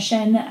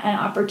permission and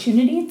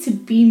opportunity to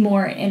be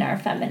more in our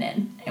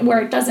feminine,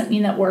 where it doesn't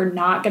mean that we're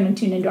not going to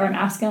tune into our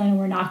masculine and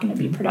we're not going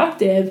to be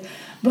productive,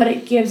 but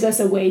it gives us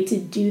a way to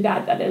do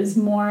that is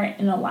more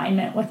in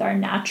alignment with our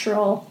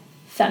natural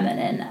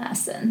feminine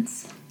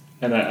essence.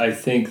 And I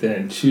think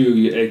then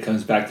too, it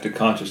comes back to the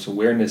conscious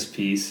awareness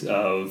piece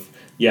of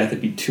you have to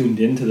be tuned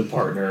into the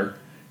partner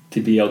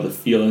to be able to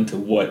feel into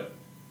what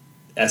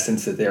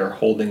essence that they're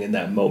holding in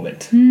that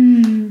moment,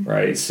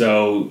 right?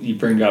 So you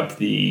bring up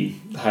the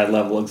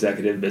high-level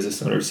executive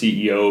business owner,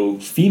 CEO,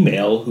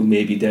 female, who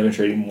may be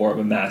demonstrating more of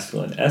a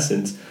masculine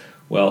essence.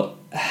 Well,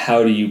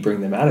 how do you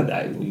bring them out of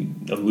that? We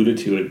alluded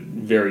to it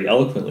very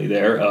eloquently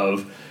there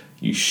of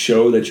you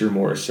show that you're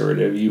more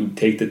assertive, you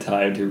take the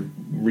time to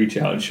reach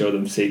out and show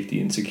them safety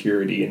and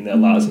security, and that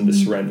allows them to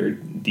surrender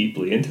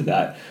deeply into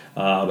that.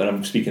 And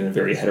I'm speaking in a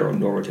very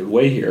heteronormative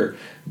way here,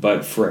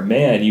 but for a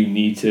man, you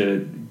need to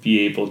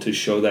be able to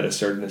show that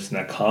assertiveness and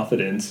that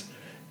confidence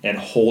and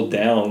hold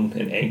down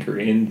and anchor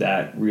in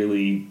that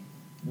really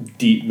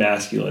deep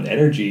masculine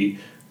energy,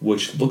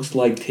 which looks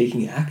like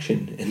taking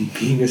action and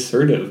being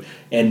assertive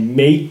and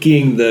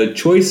making the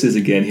choices,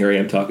 again, here I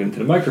am talking to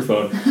the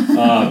microphone,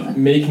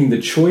 making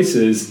the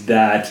choices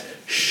that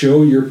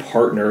show your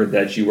partner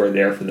that you are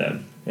there for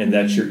them and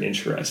that you're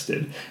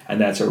interested.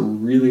 And that's a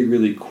really,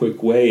 really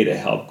quick way to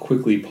help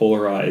quickly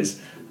polarize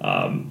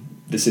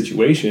the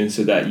situation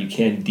so that you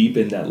can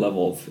deepen that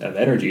level of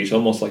energy. It's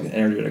almost like an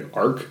energetic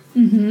arc,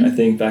 I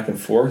think, back and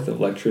forth of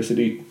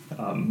electricity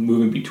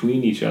moving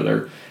between each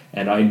other.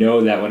 And I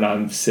know that when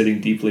I'm sitting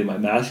deeply in my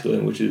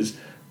masculine, which is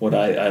what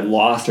I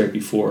lost right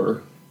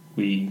before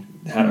we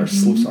had our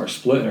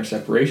split and our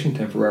separation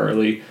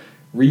temporarily,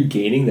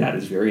 regaining that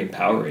is very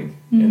empowering.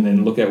 And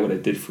then look at what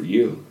it did for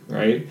you,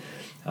 right?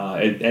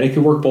 And it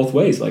can work both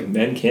ways. Like,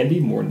 men can be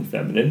more in the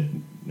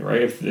feminine,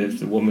 right? If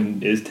the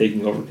woman is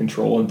taking over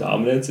control and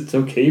dominance, it's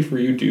okay for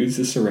you dudes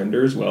to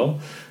surrender as well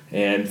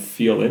and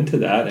feel into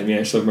that. I mean,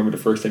 I still remember the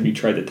first time you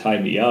tried to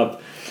tie me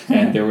up,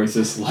 and there was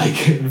this like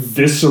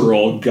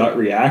visceral gut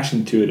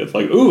reaction to it of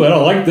like, ooh, I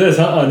don't like this.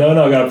 No,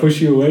 I gotta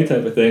push you away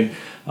type of thing.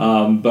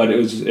 But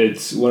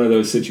it's one of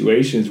those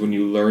situations when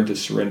you learn to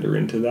surrender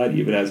into that,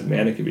 even as a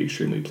man, it can be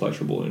extremely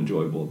pleasurable and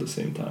enjoyable at the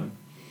same time.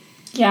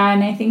 Yeah,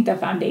 and I think the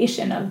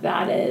foundation of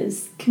that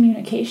is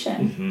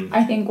communication.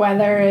 I think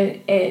whether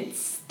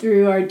it's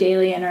through our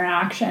daily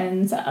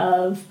interactions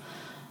of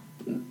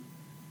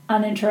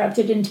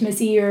uninterrupted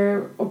intimacy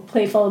or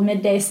playful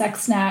midday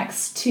sex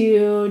snacks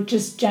to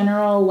just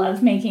general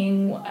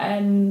lovemaking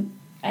and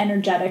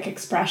energetic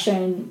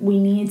expression, we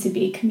need to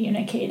be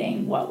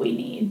communicating what we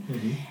need.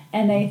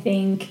 And I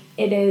think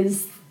it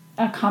is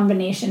a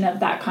combination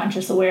of that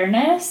conscious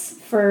awareness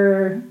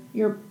for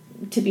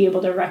to be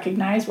able to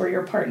recognize where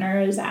your partner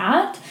is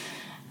at,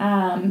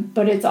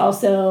 but it's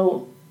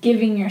also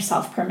giving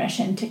yourself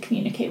permission to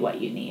communicate what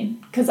you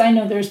need. Because I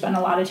know there's been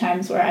a lot of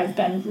times where I've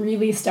been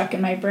really stuck in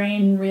my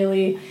brain,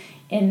 really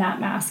in that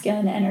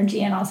masculine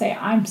energy, and I'll say,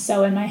 I'm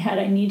so in my head,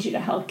 I need you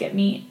to help get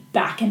me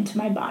back into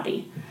my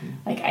body.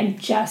 Like, I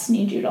just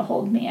need you to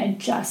hold me. I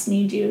just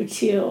need you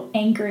to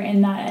anchor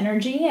in that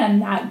energy,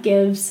 and that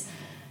gives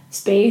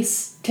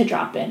space to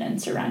drop in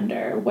and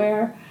surrender.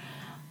 Where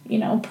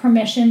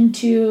permission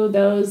to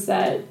those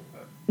that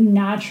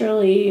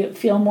naturally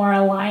feel more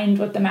aligned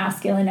with the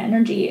masculine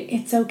energy.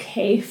 It's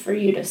okay for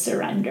you to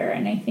surrender.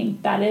 And I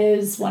think that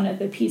is one of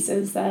the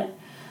pieces that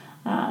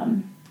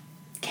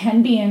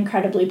can be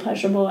incredibly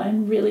pleasurable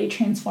and really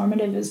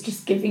transformative, is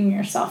just giving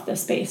yourself the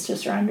space to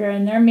surrender.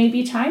 And there may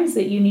be times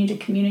that you need to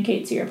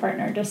communicate to your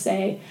partner to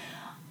say,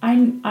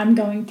 I'm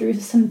going through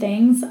some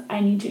things. I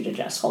need you to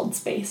just hold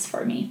space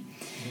for me.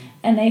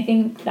 And I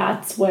think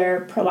that's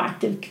where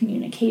proactive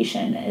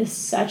communication is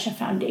such a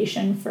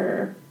foundation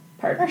for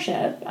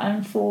partnership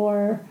and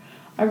for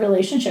a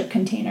relationship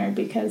container,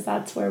 because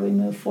that's where we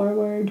move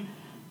forward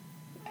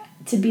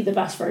to be the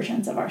best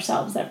versions of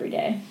ourselves every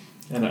day.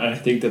 And I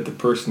think that the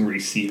person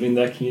receiving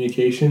that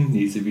communication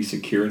needs to be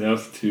secure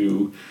enough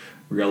to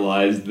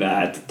realize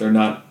that they're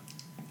not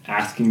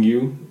asking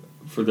you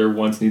for their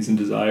wants, needs, and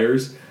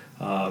desires.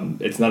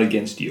 It's not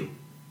against you,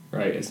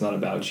 right? It's not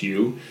about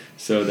you.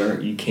 So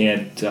you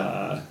can't,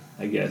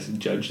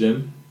 judge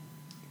them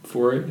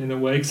for it in a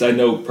way. Because I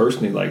know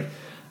personally,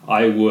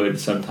 I would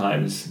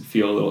sometimes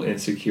feel a little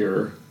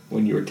insecure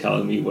when you were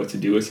telling me what to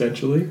do,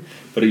 essentially.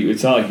 But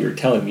it's not like you were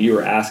telling me, you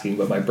were asking,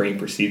 but my brain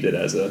perceived it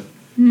as a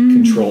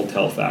control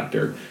tell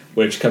factor,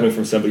 which, coming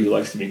from somebody who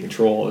likes to be in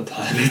control all the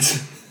time,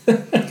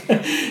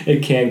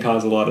 it can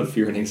cause a lot of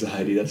fear and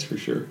anxiety, that's for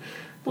sure.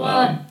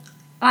 Well,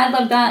 I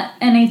love that,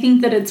 and I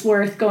think that it's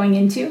worth going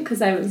into,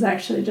 because I was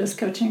actually just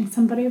coaching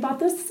somebody about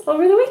this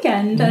over the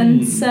weekend.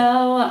 And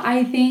so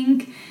I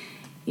think,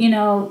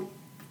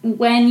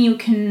 when you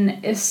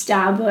can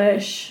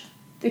establish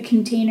the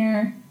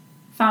container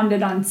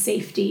founded on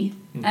safety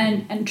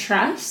and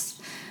trust,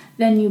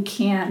 then you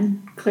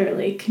can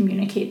clearly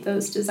communicate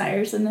those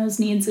desires and those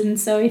needs. And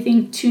so I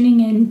think tuning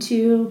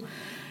into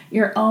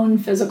your own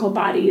physical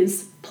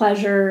body's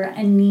pleasure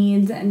and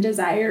needs and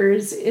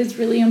desires is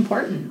really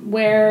important,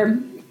 where,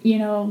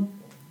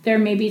 there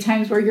may be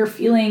times where you're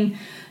feeling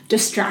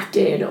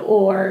distracted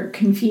or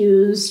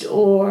confused,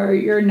 or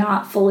you're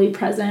not fully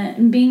present,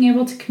 and being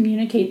able to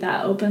communicate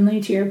that openly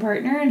to your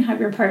partner and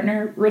have your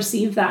partner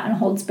receive that and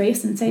hold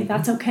space and say,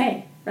 that's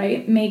okay,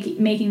 right?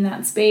 Making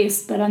that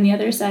space. But on the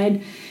other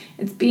side,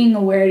 it's being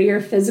aware of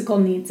your physical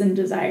needs and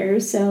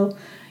desires. So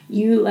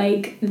you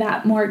like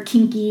that more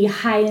kinky,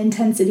 high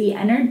intensity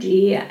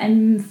energy.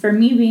 And for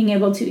me, being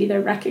able to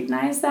either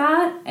recognize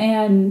that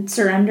and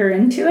surrender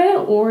into it,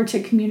 or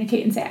to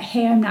communicate and say,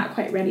 hey, I'm not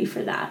quite ready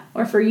for that.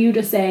 Or for you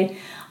to say,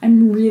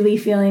 I'm really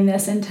feeling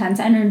this intense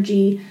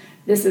energy.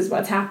 This is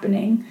what's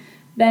happening.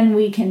 Then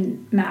we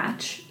can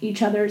match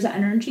each other's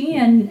energy.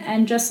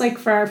 And just like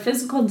for our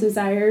physical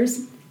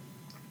desires,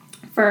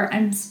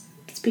 I'm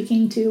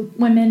speaking to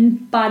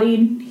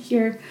women-bodied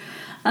here,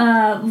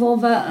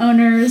 vulva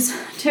owners,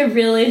 to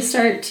really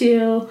start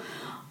to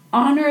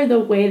honor the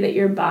way that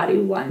your body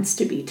wants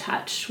to be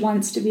touched,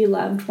 wants to be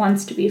loved,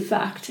 wants to be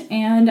fucked.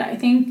 And I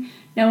think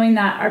knowing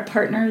that our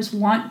partners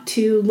want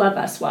to love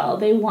us well,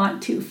 they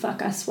want to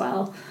fuck us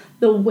well,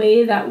 the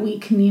way that we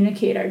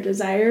communicate our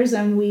desires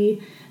and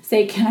we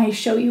say, can I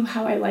show you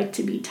how I like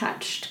to be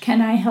touched?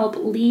 Can I help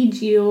lead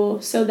you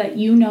so that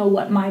you know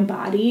what my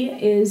body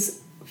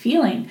is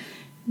feeling?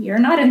 You're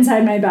not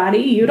inside my body.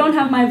 You don't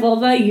have my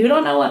vulva. You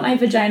don't know what my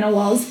vagina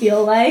walls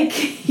feel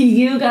like.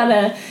 You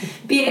gotta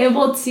be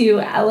able to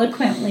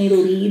eloquently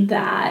lead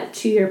that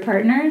to your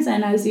partners.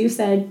 And as you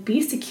said,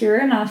 be secure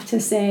enough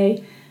to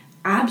say,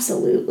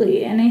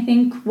 absolutely. And I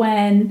think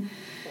when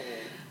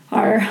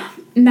our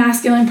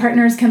masculine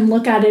partners can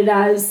look at it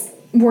as,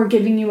 we're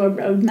giving you a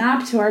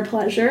roadmap to our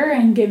pleasure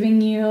and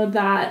giving you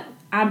that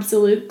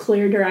absolute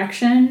clear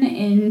direction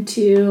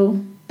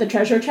into the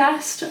treasure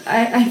chest,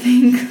 I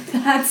think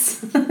that's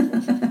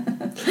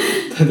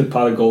the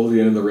pot of gold at the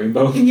end of the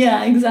rainbow.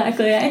 Yeah,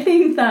 exactly. I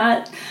think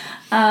that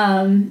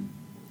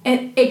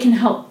it can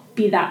help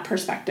be that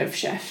perspective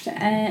shift,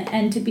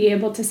 and to be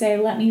able to say,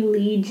 let me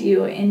lead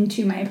you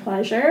into my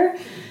pleasure,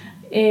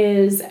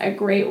 is a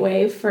great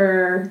way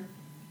for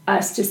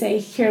us to say,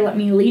 here, let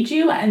me lead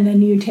you, and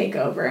then you take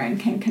over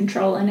and can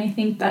control. And I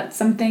think that's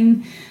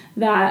something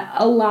that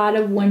a lot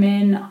of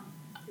women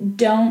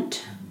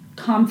don't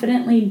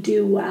confidently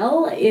do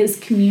well, is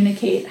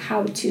communicate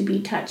how to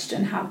be touched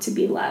and how to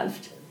be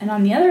loved. And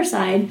on the other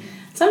side,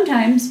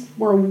 sometimes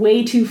we're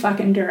way too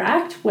fucking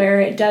direct,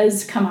 where it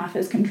does come off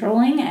as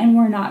controlling, and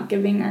we're not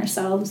giving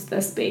ourselves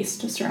the space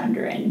to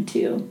surrender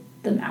into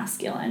the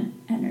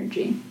masculine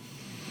energy.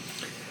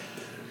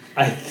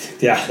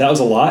 That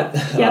was a lot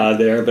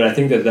there, but I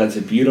think that's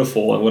a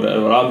beautiful, and what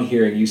I'm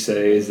hearing you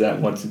say is that,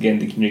 once again,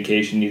 the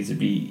communication needs to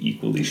be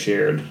equally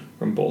shared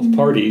from both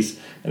parties,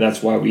 and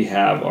that's why we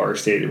have our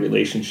State of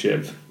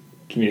Relationship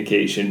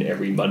communication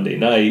every Monday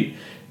night,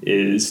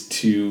 is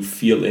to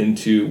feel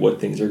into what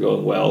things are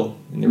going well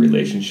in the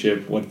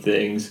relationship, what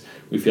things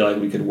we feel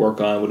like we could work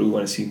on, what do we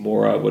want to see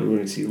more of, what do we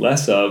want to see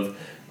less of.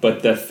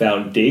 But the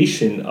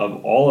foundation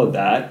of all of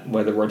that,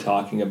 whether we're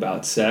talking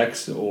about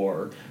sex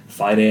or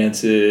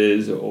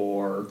finances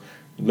or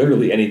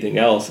literally anything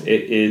else,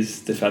 it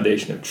is the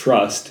foundation of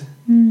trust,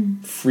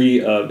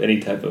 free of any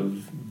type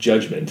of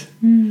judgment,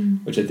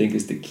 which I think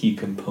is the key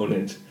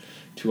component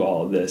to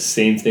all of this.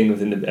 Same thing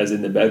as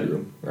in the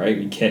bedroom, right?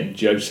 You can't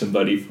judge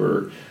somebody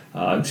for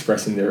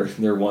expressing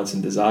their wants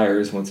and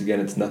desires. Once again,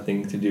 it's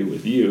nothing to do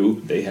with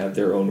you. They have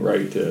their own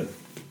right to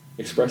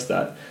express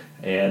that.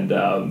 And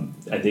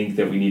I think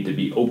that we need to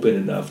be open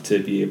enough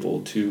to be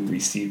able to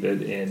receive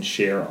it and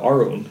share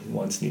our own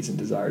wants, needs, and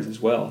desires as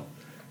well,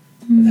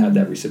 and have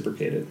that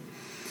reciprocated.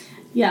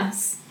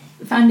 Yes.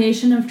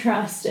 Foundation of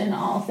trust in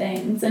all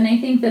things. And I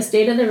think the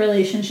state of the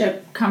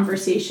relationship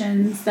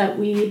conversations that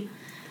we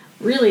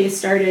really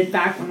started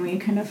back when we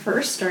kind of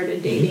first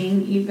started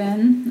dating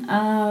even,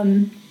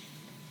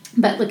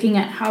 but looking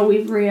at how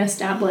we've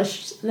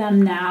reestablished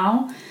them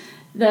now,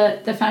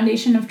 the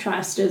foundation of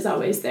trust is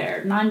always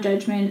there.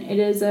 Non-judgment. It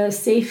is a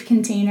safe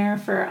container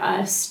for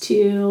us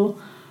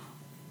to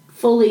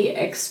fully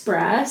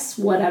express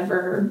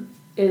whatever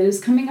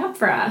is coming up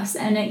for us.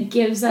 And it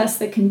gives us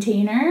the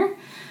container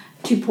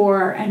to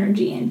pour our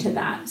energy into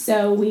that.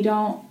 So we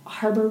don't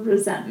harbor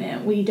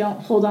resentment. We don't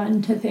hold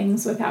on to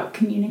things without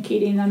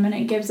communicating them. And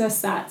it gives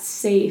us that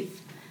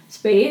safe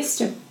space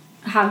to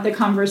have the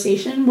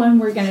conversation when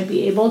we're going to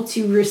be able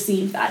to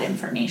receive that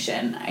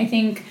information. I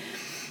think,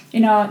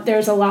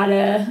 there's a lot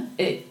of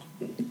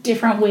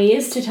different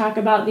ways to talk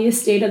about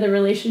these state of the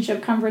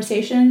relationship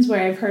conversations,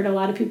 where I've heard a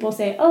lot of people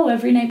say, oh,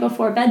 every night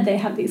before bed they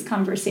have these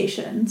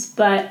conversations.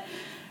 But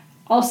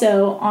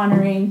also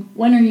honoring,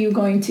 when are you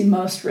going to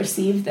most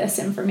receive this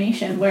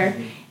information? Where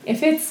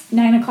if it's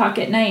 9 o'clock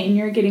at night and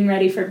you're getting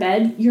ready for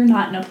bed, you're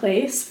not in a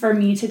place for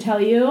me to tell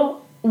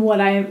you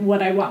what I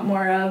want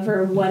more of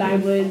or what I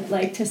would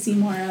like to see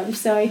more of.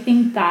 So I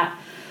think that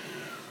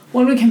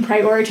when we can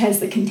prioritize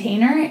the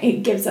container,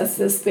 it gives us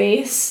the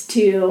space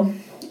to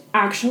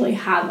actually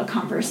have a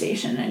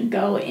conversation and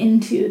go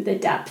into the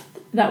depth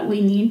that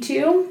we need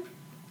to.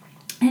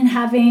 And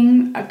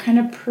having a kind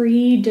of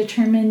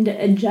predetermined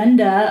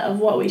agenda of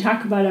what we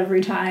talk about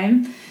every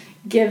time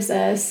gives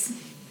us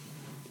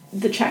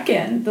the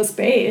check-in, the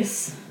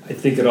space. I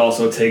think it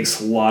also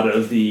takes a lot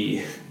of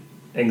the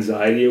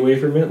anxiety away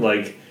from it.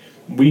 Like,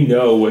 we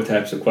know what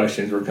types of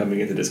questions we're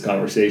coming into this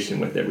conversation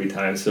with every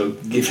time. So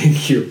giving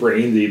your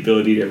brain the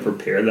ability to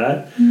prepare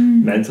that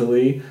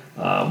mentally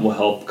will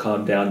help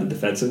calm down the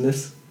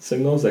defensiveness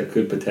signals that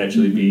could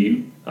potentially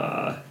be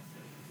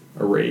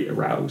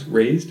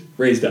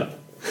raised up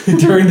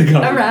during the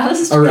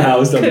conversation.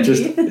 Aroused.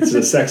 It's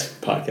a sex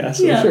podcast,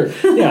 so sure.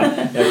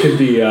 Yeah,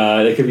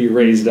 that could be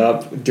raised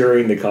up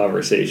during the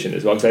conversation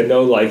as well. Because I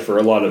know, like, for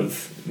a lot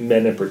of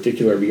men in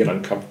particular, we get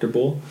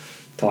uncomfortable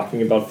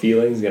talking about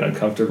feelings, get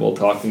uncomfortable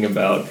talking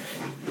about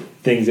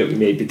things that we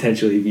may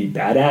potentially be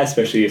bad at,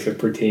 especially if it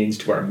pertains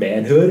to our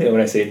manhood. And when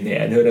I say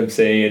manhood, I'm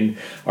saying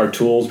our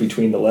tools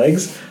between the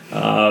legs.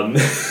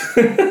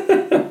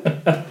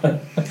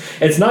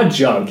 It's not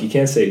junk. You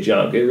can't say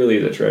junk. It really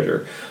is a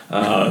treasure.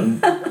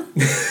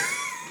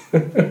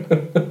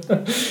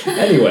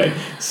 Anyway,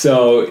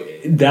 so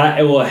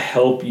that will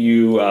help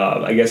you,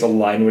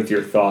 align with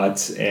your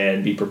thoughts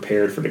and be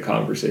prepared for the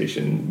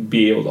conversation,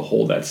 be able to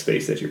hold that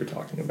space that you were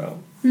talking about.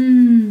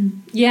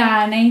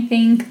 Yeah, and I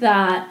think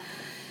that,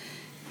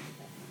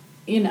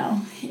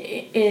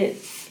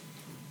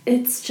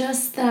 it's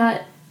just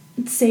that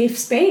safe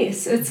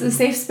space. It's a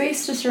safe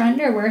space to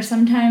surrender, where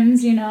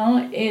sometimes,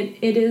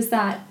 it is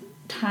that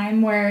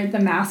time where the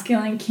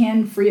masculine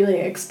can freely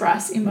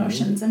express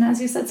emotions. And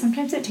as you said,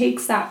 sometimes it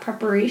takes that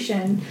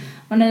preparation.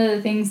 One of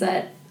the things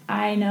that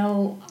I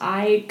know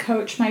I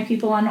coach my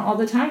people on all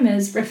the time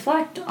is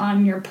reflect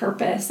on your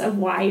purpose of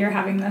why you're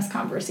having this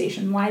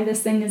conversation, why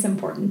this thing is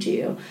important to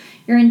you,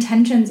 your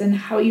intentions and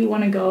how you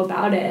want to go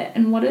about it,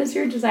 and what is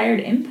your desired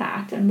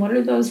impact and what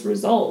are those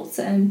results.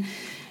 And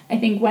I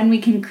think when we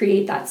can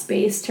create that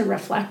space to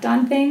reflect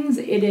on things,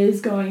 it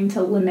is going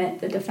to limit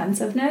the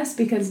defensiveness,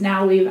 because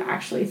now we've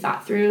actually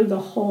thought through the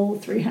whole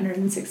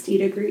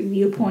 360-degree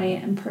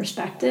viewpoint and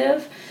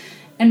perspective,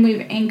 and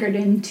we've anchored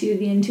into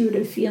the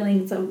intuitive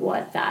feelings of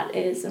what that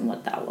is and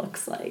what that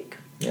looks like.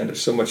 Yeah,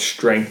 there's so much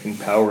strength and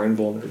power and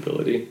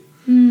vulnerability.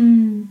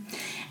 And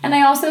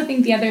I also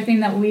think the other thing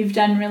that we've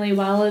done really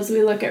well is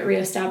we look at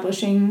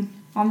reestablishing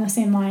on the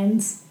same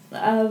lines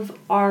of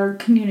our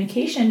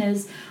communication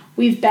is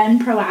we've been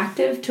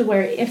proactive to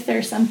where if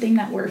there's something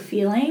that we're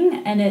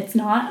feeling and it's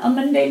not a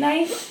Monday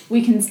night,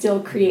 we can still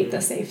create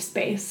the safe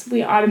space.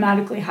 We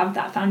automatically have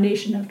that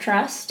foundation of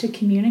trust to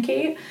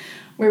communicate,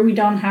 where we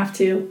don't have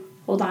to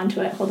hold on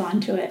to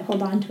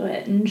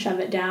it and shove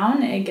it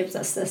down. It gives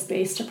us the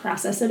space to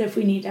process it if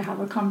we need to have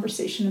a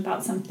conversation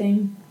about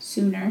something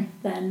sooner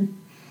than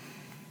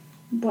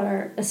what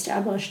our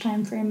established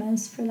time frame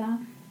is for that.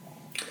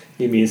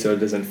 You mean so it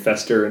doesn't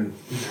fester and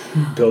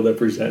build up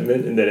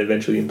resentment and then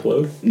eventually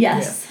implode?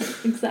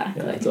 Yes,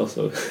 exactly. Yeah, that's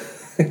also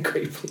a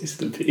great place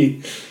to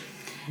be.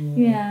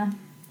 Yeah.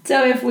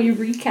 So if we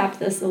recap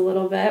this a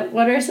little bit,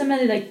 what are some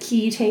of the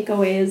key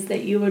takeaways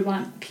that you would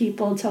want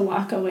people to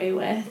walk away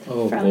with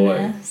from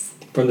this?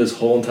 From this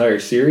whole entire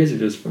series or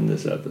just from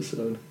this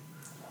episode?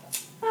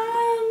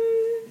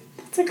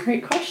 That's a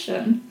great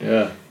question.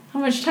 Yeah. How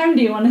much time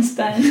do you want to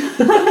spend?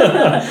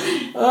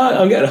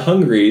 I'm getting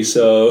hungry,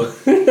 so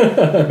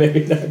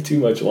maybe not too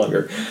much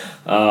longer.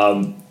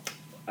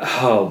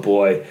 Oh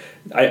boy.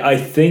 I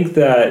think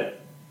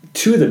that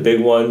two of the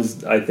big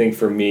ones, I think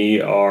for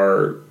me,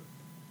 are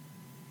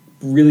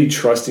really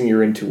trusting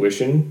your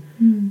intuition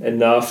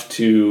enough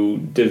to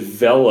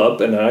develop,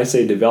 and when I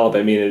say develop,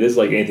 I mean it is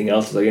like anything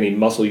else, it's like any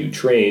muscle you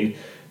train,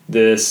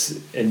 this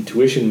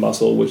intuition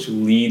muscle, which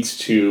leads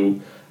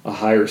to a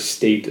higher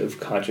state of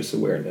conscious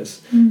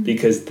awareness,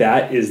 because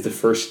that is the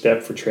first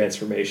step for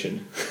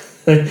transformation.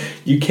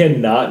 You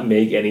cannot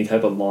make any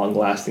type of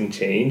long-lasting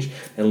change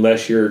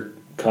unless you're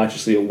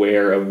consciously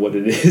aware of what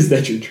it is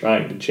that you're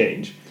trying to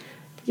change.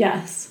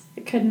 Yes,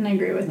 I couldn't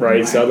agree with you right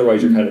more. So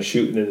otherwise you're kind of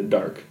shooting in the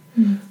dark.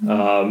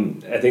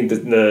 I think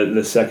that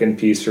the second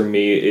piece for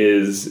me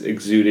is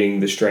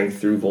exuding the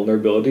strength through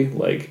vulnerability,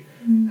 like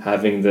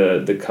having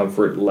the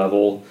comfort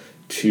level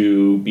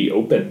to be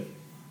open,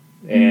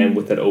 and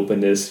with that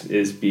openness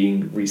is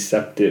being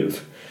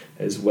receptive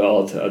as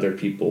well to other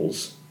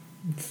people's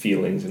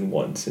feelings and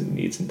wants and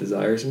needs and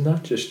desires, and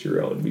not just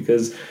your own,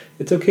 because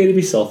it's okay to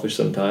be selfish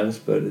sometimes,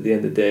 but at the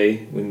end of the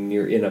day, when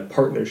you're in a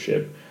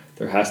partnership,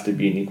 there has to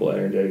be an equal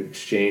energetic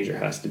exchange. There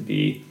has to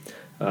be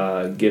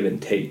give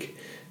and take.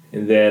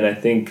 And then I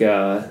think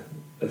a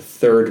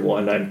third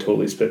one, I'm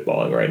totally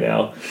spitballing right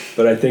now,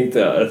 but I think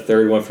a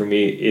third one for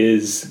me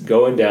is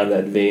going down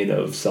that vein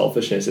of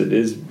selfishness. It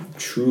is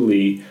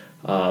truly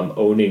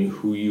owning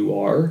who you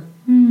are,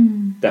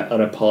 that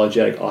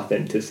unapologetic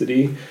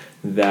authenticity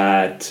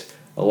that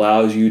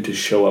allows you to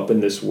show up in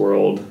this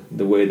world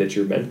the way that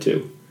you're meant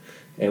to.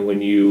 And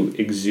when you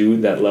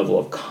exude that level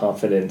of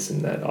confidence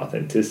and that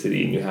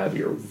authenticity, and you have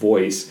your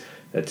voice,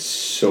 that's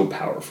so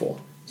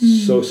powerful.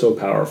 So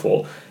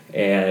powerful.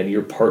 And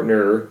your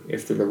partner,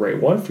 if they're the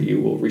right one for you,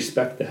 will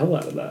respect the hell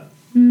out of that.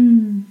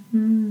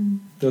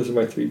 Those are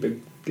my three big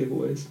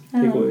takeaways.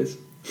 I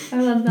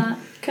love that.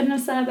 Couldn't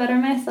have said it better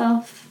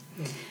myself.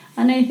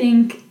 And I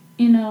think,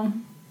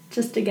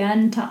 just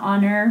again, to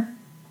honor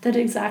that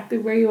exactly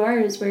where you are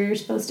is where you're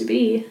supposed to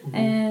be.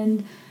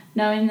 And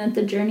knowing that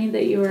the journey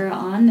that you are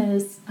on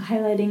is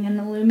highlighting and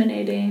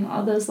illuminating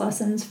all those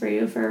lessons for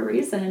you for a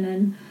reason.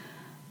 And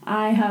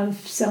I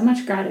have so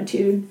much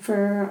gratitude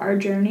for our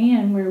journey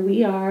and where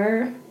we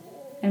are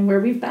and where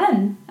we've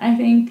been. I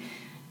think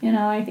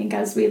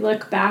as we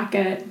look back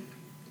at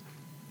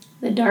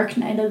the dark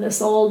night of the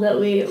soul that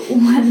we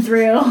went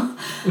through,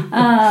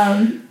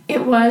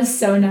 it was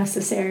so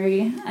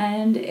necessary,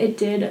 and it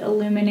did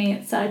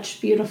illuminate such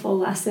beautiful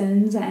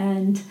lessons.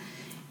 And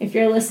if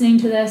you're listening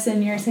to this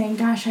and you're saying,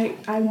 gosh,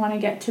 I want to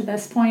get to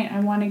this point, I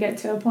want to get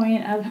to a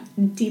point of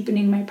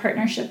deepening my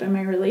partnership and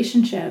my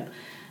relationship,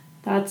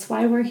 that's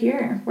why we're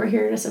here. We're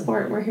here to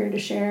support, we're here to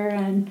share,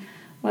 and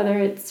whether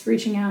it's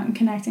reaching out and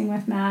connecting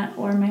with Matt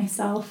or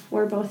myself,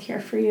 we're both here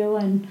for you.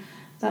 And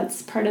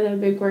that's part of the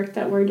big work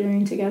that we're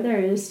doing together,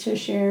 is to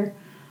share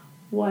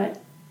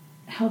what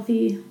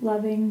healthy,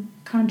 loving,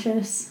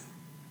 conscious,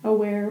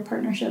 aware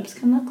partnerships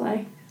can look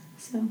like.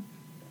 So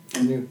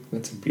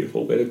that's a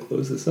beautiful way to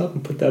close this up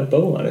and put that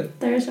bow on it.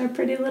 There's our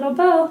pretty little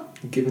bow.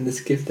 I'm giving this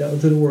gift out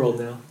into the world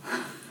now.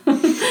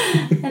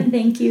 And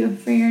thank you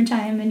for your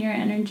time and your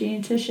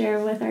energy to share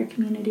with our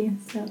community.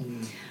 So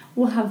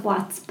we'll have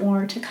lots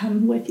more to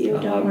come with you,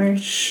 don't worry.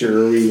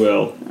 Sure we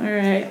will. All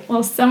right.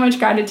 Well, so much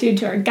gratitude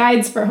to our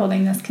guides for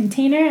holding this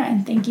container,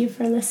 and thank you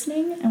for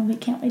listening, and we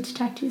can't wait to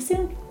talk to you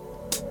soon.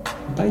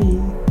 Bye.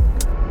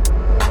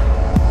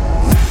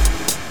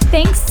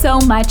 Thanks so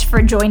much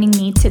for joining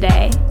me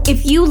today.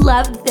 If you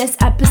loved this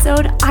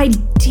episode, I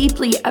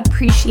deeply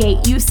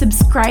appreciate you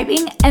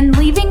subscribing and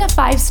leaving a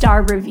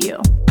 5-star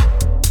review.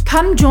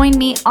 Come join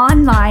me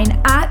online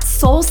at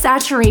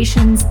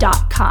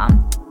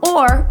soulsaturations.com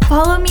or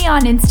follow me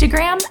on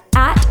Instagram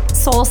at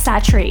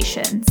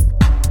soulsaturations.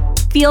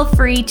 Feel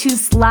free to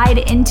slide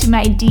into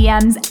my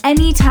DMs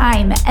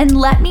anytime and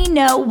let me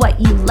know what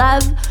you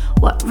love,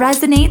 what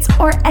resonates,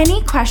 or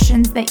any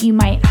questions that you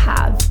might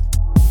have.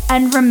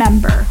 And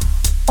remember,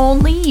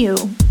 only you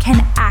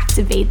can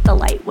activate the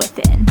light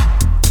within.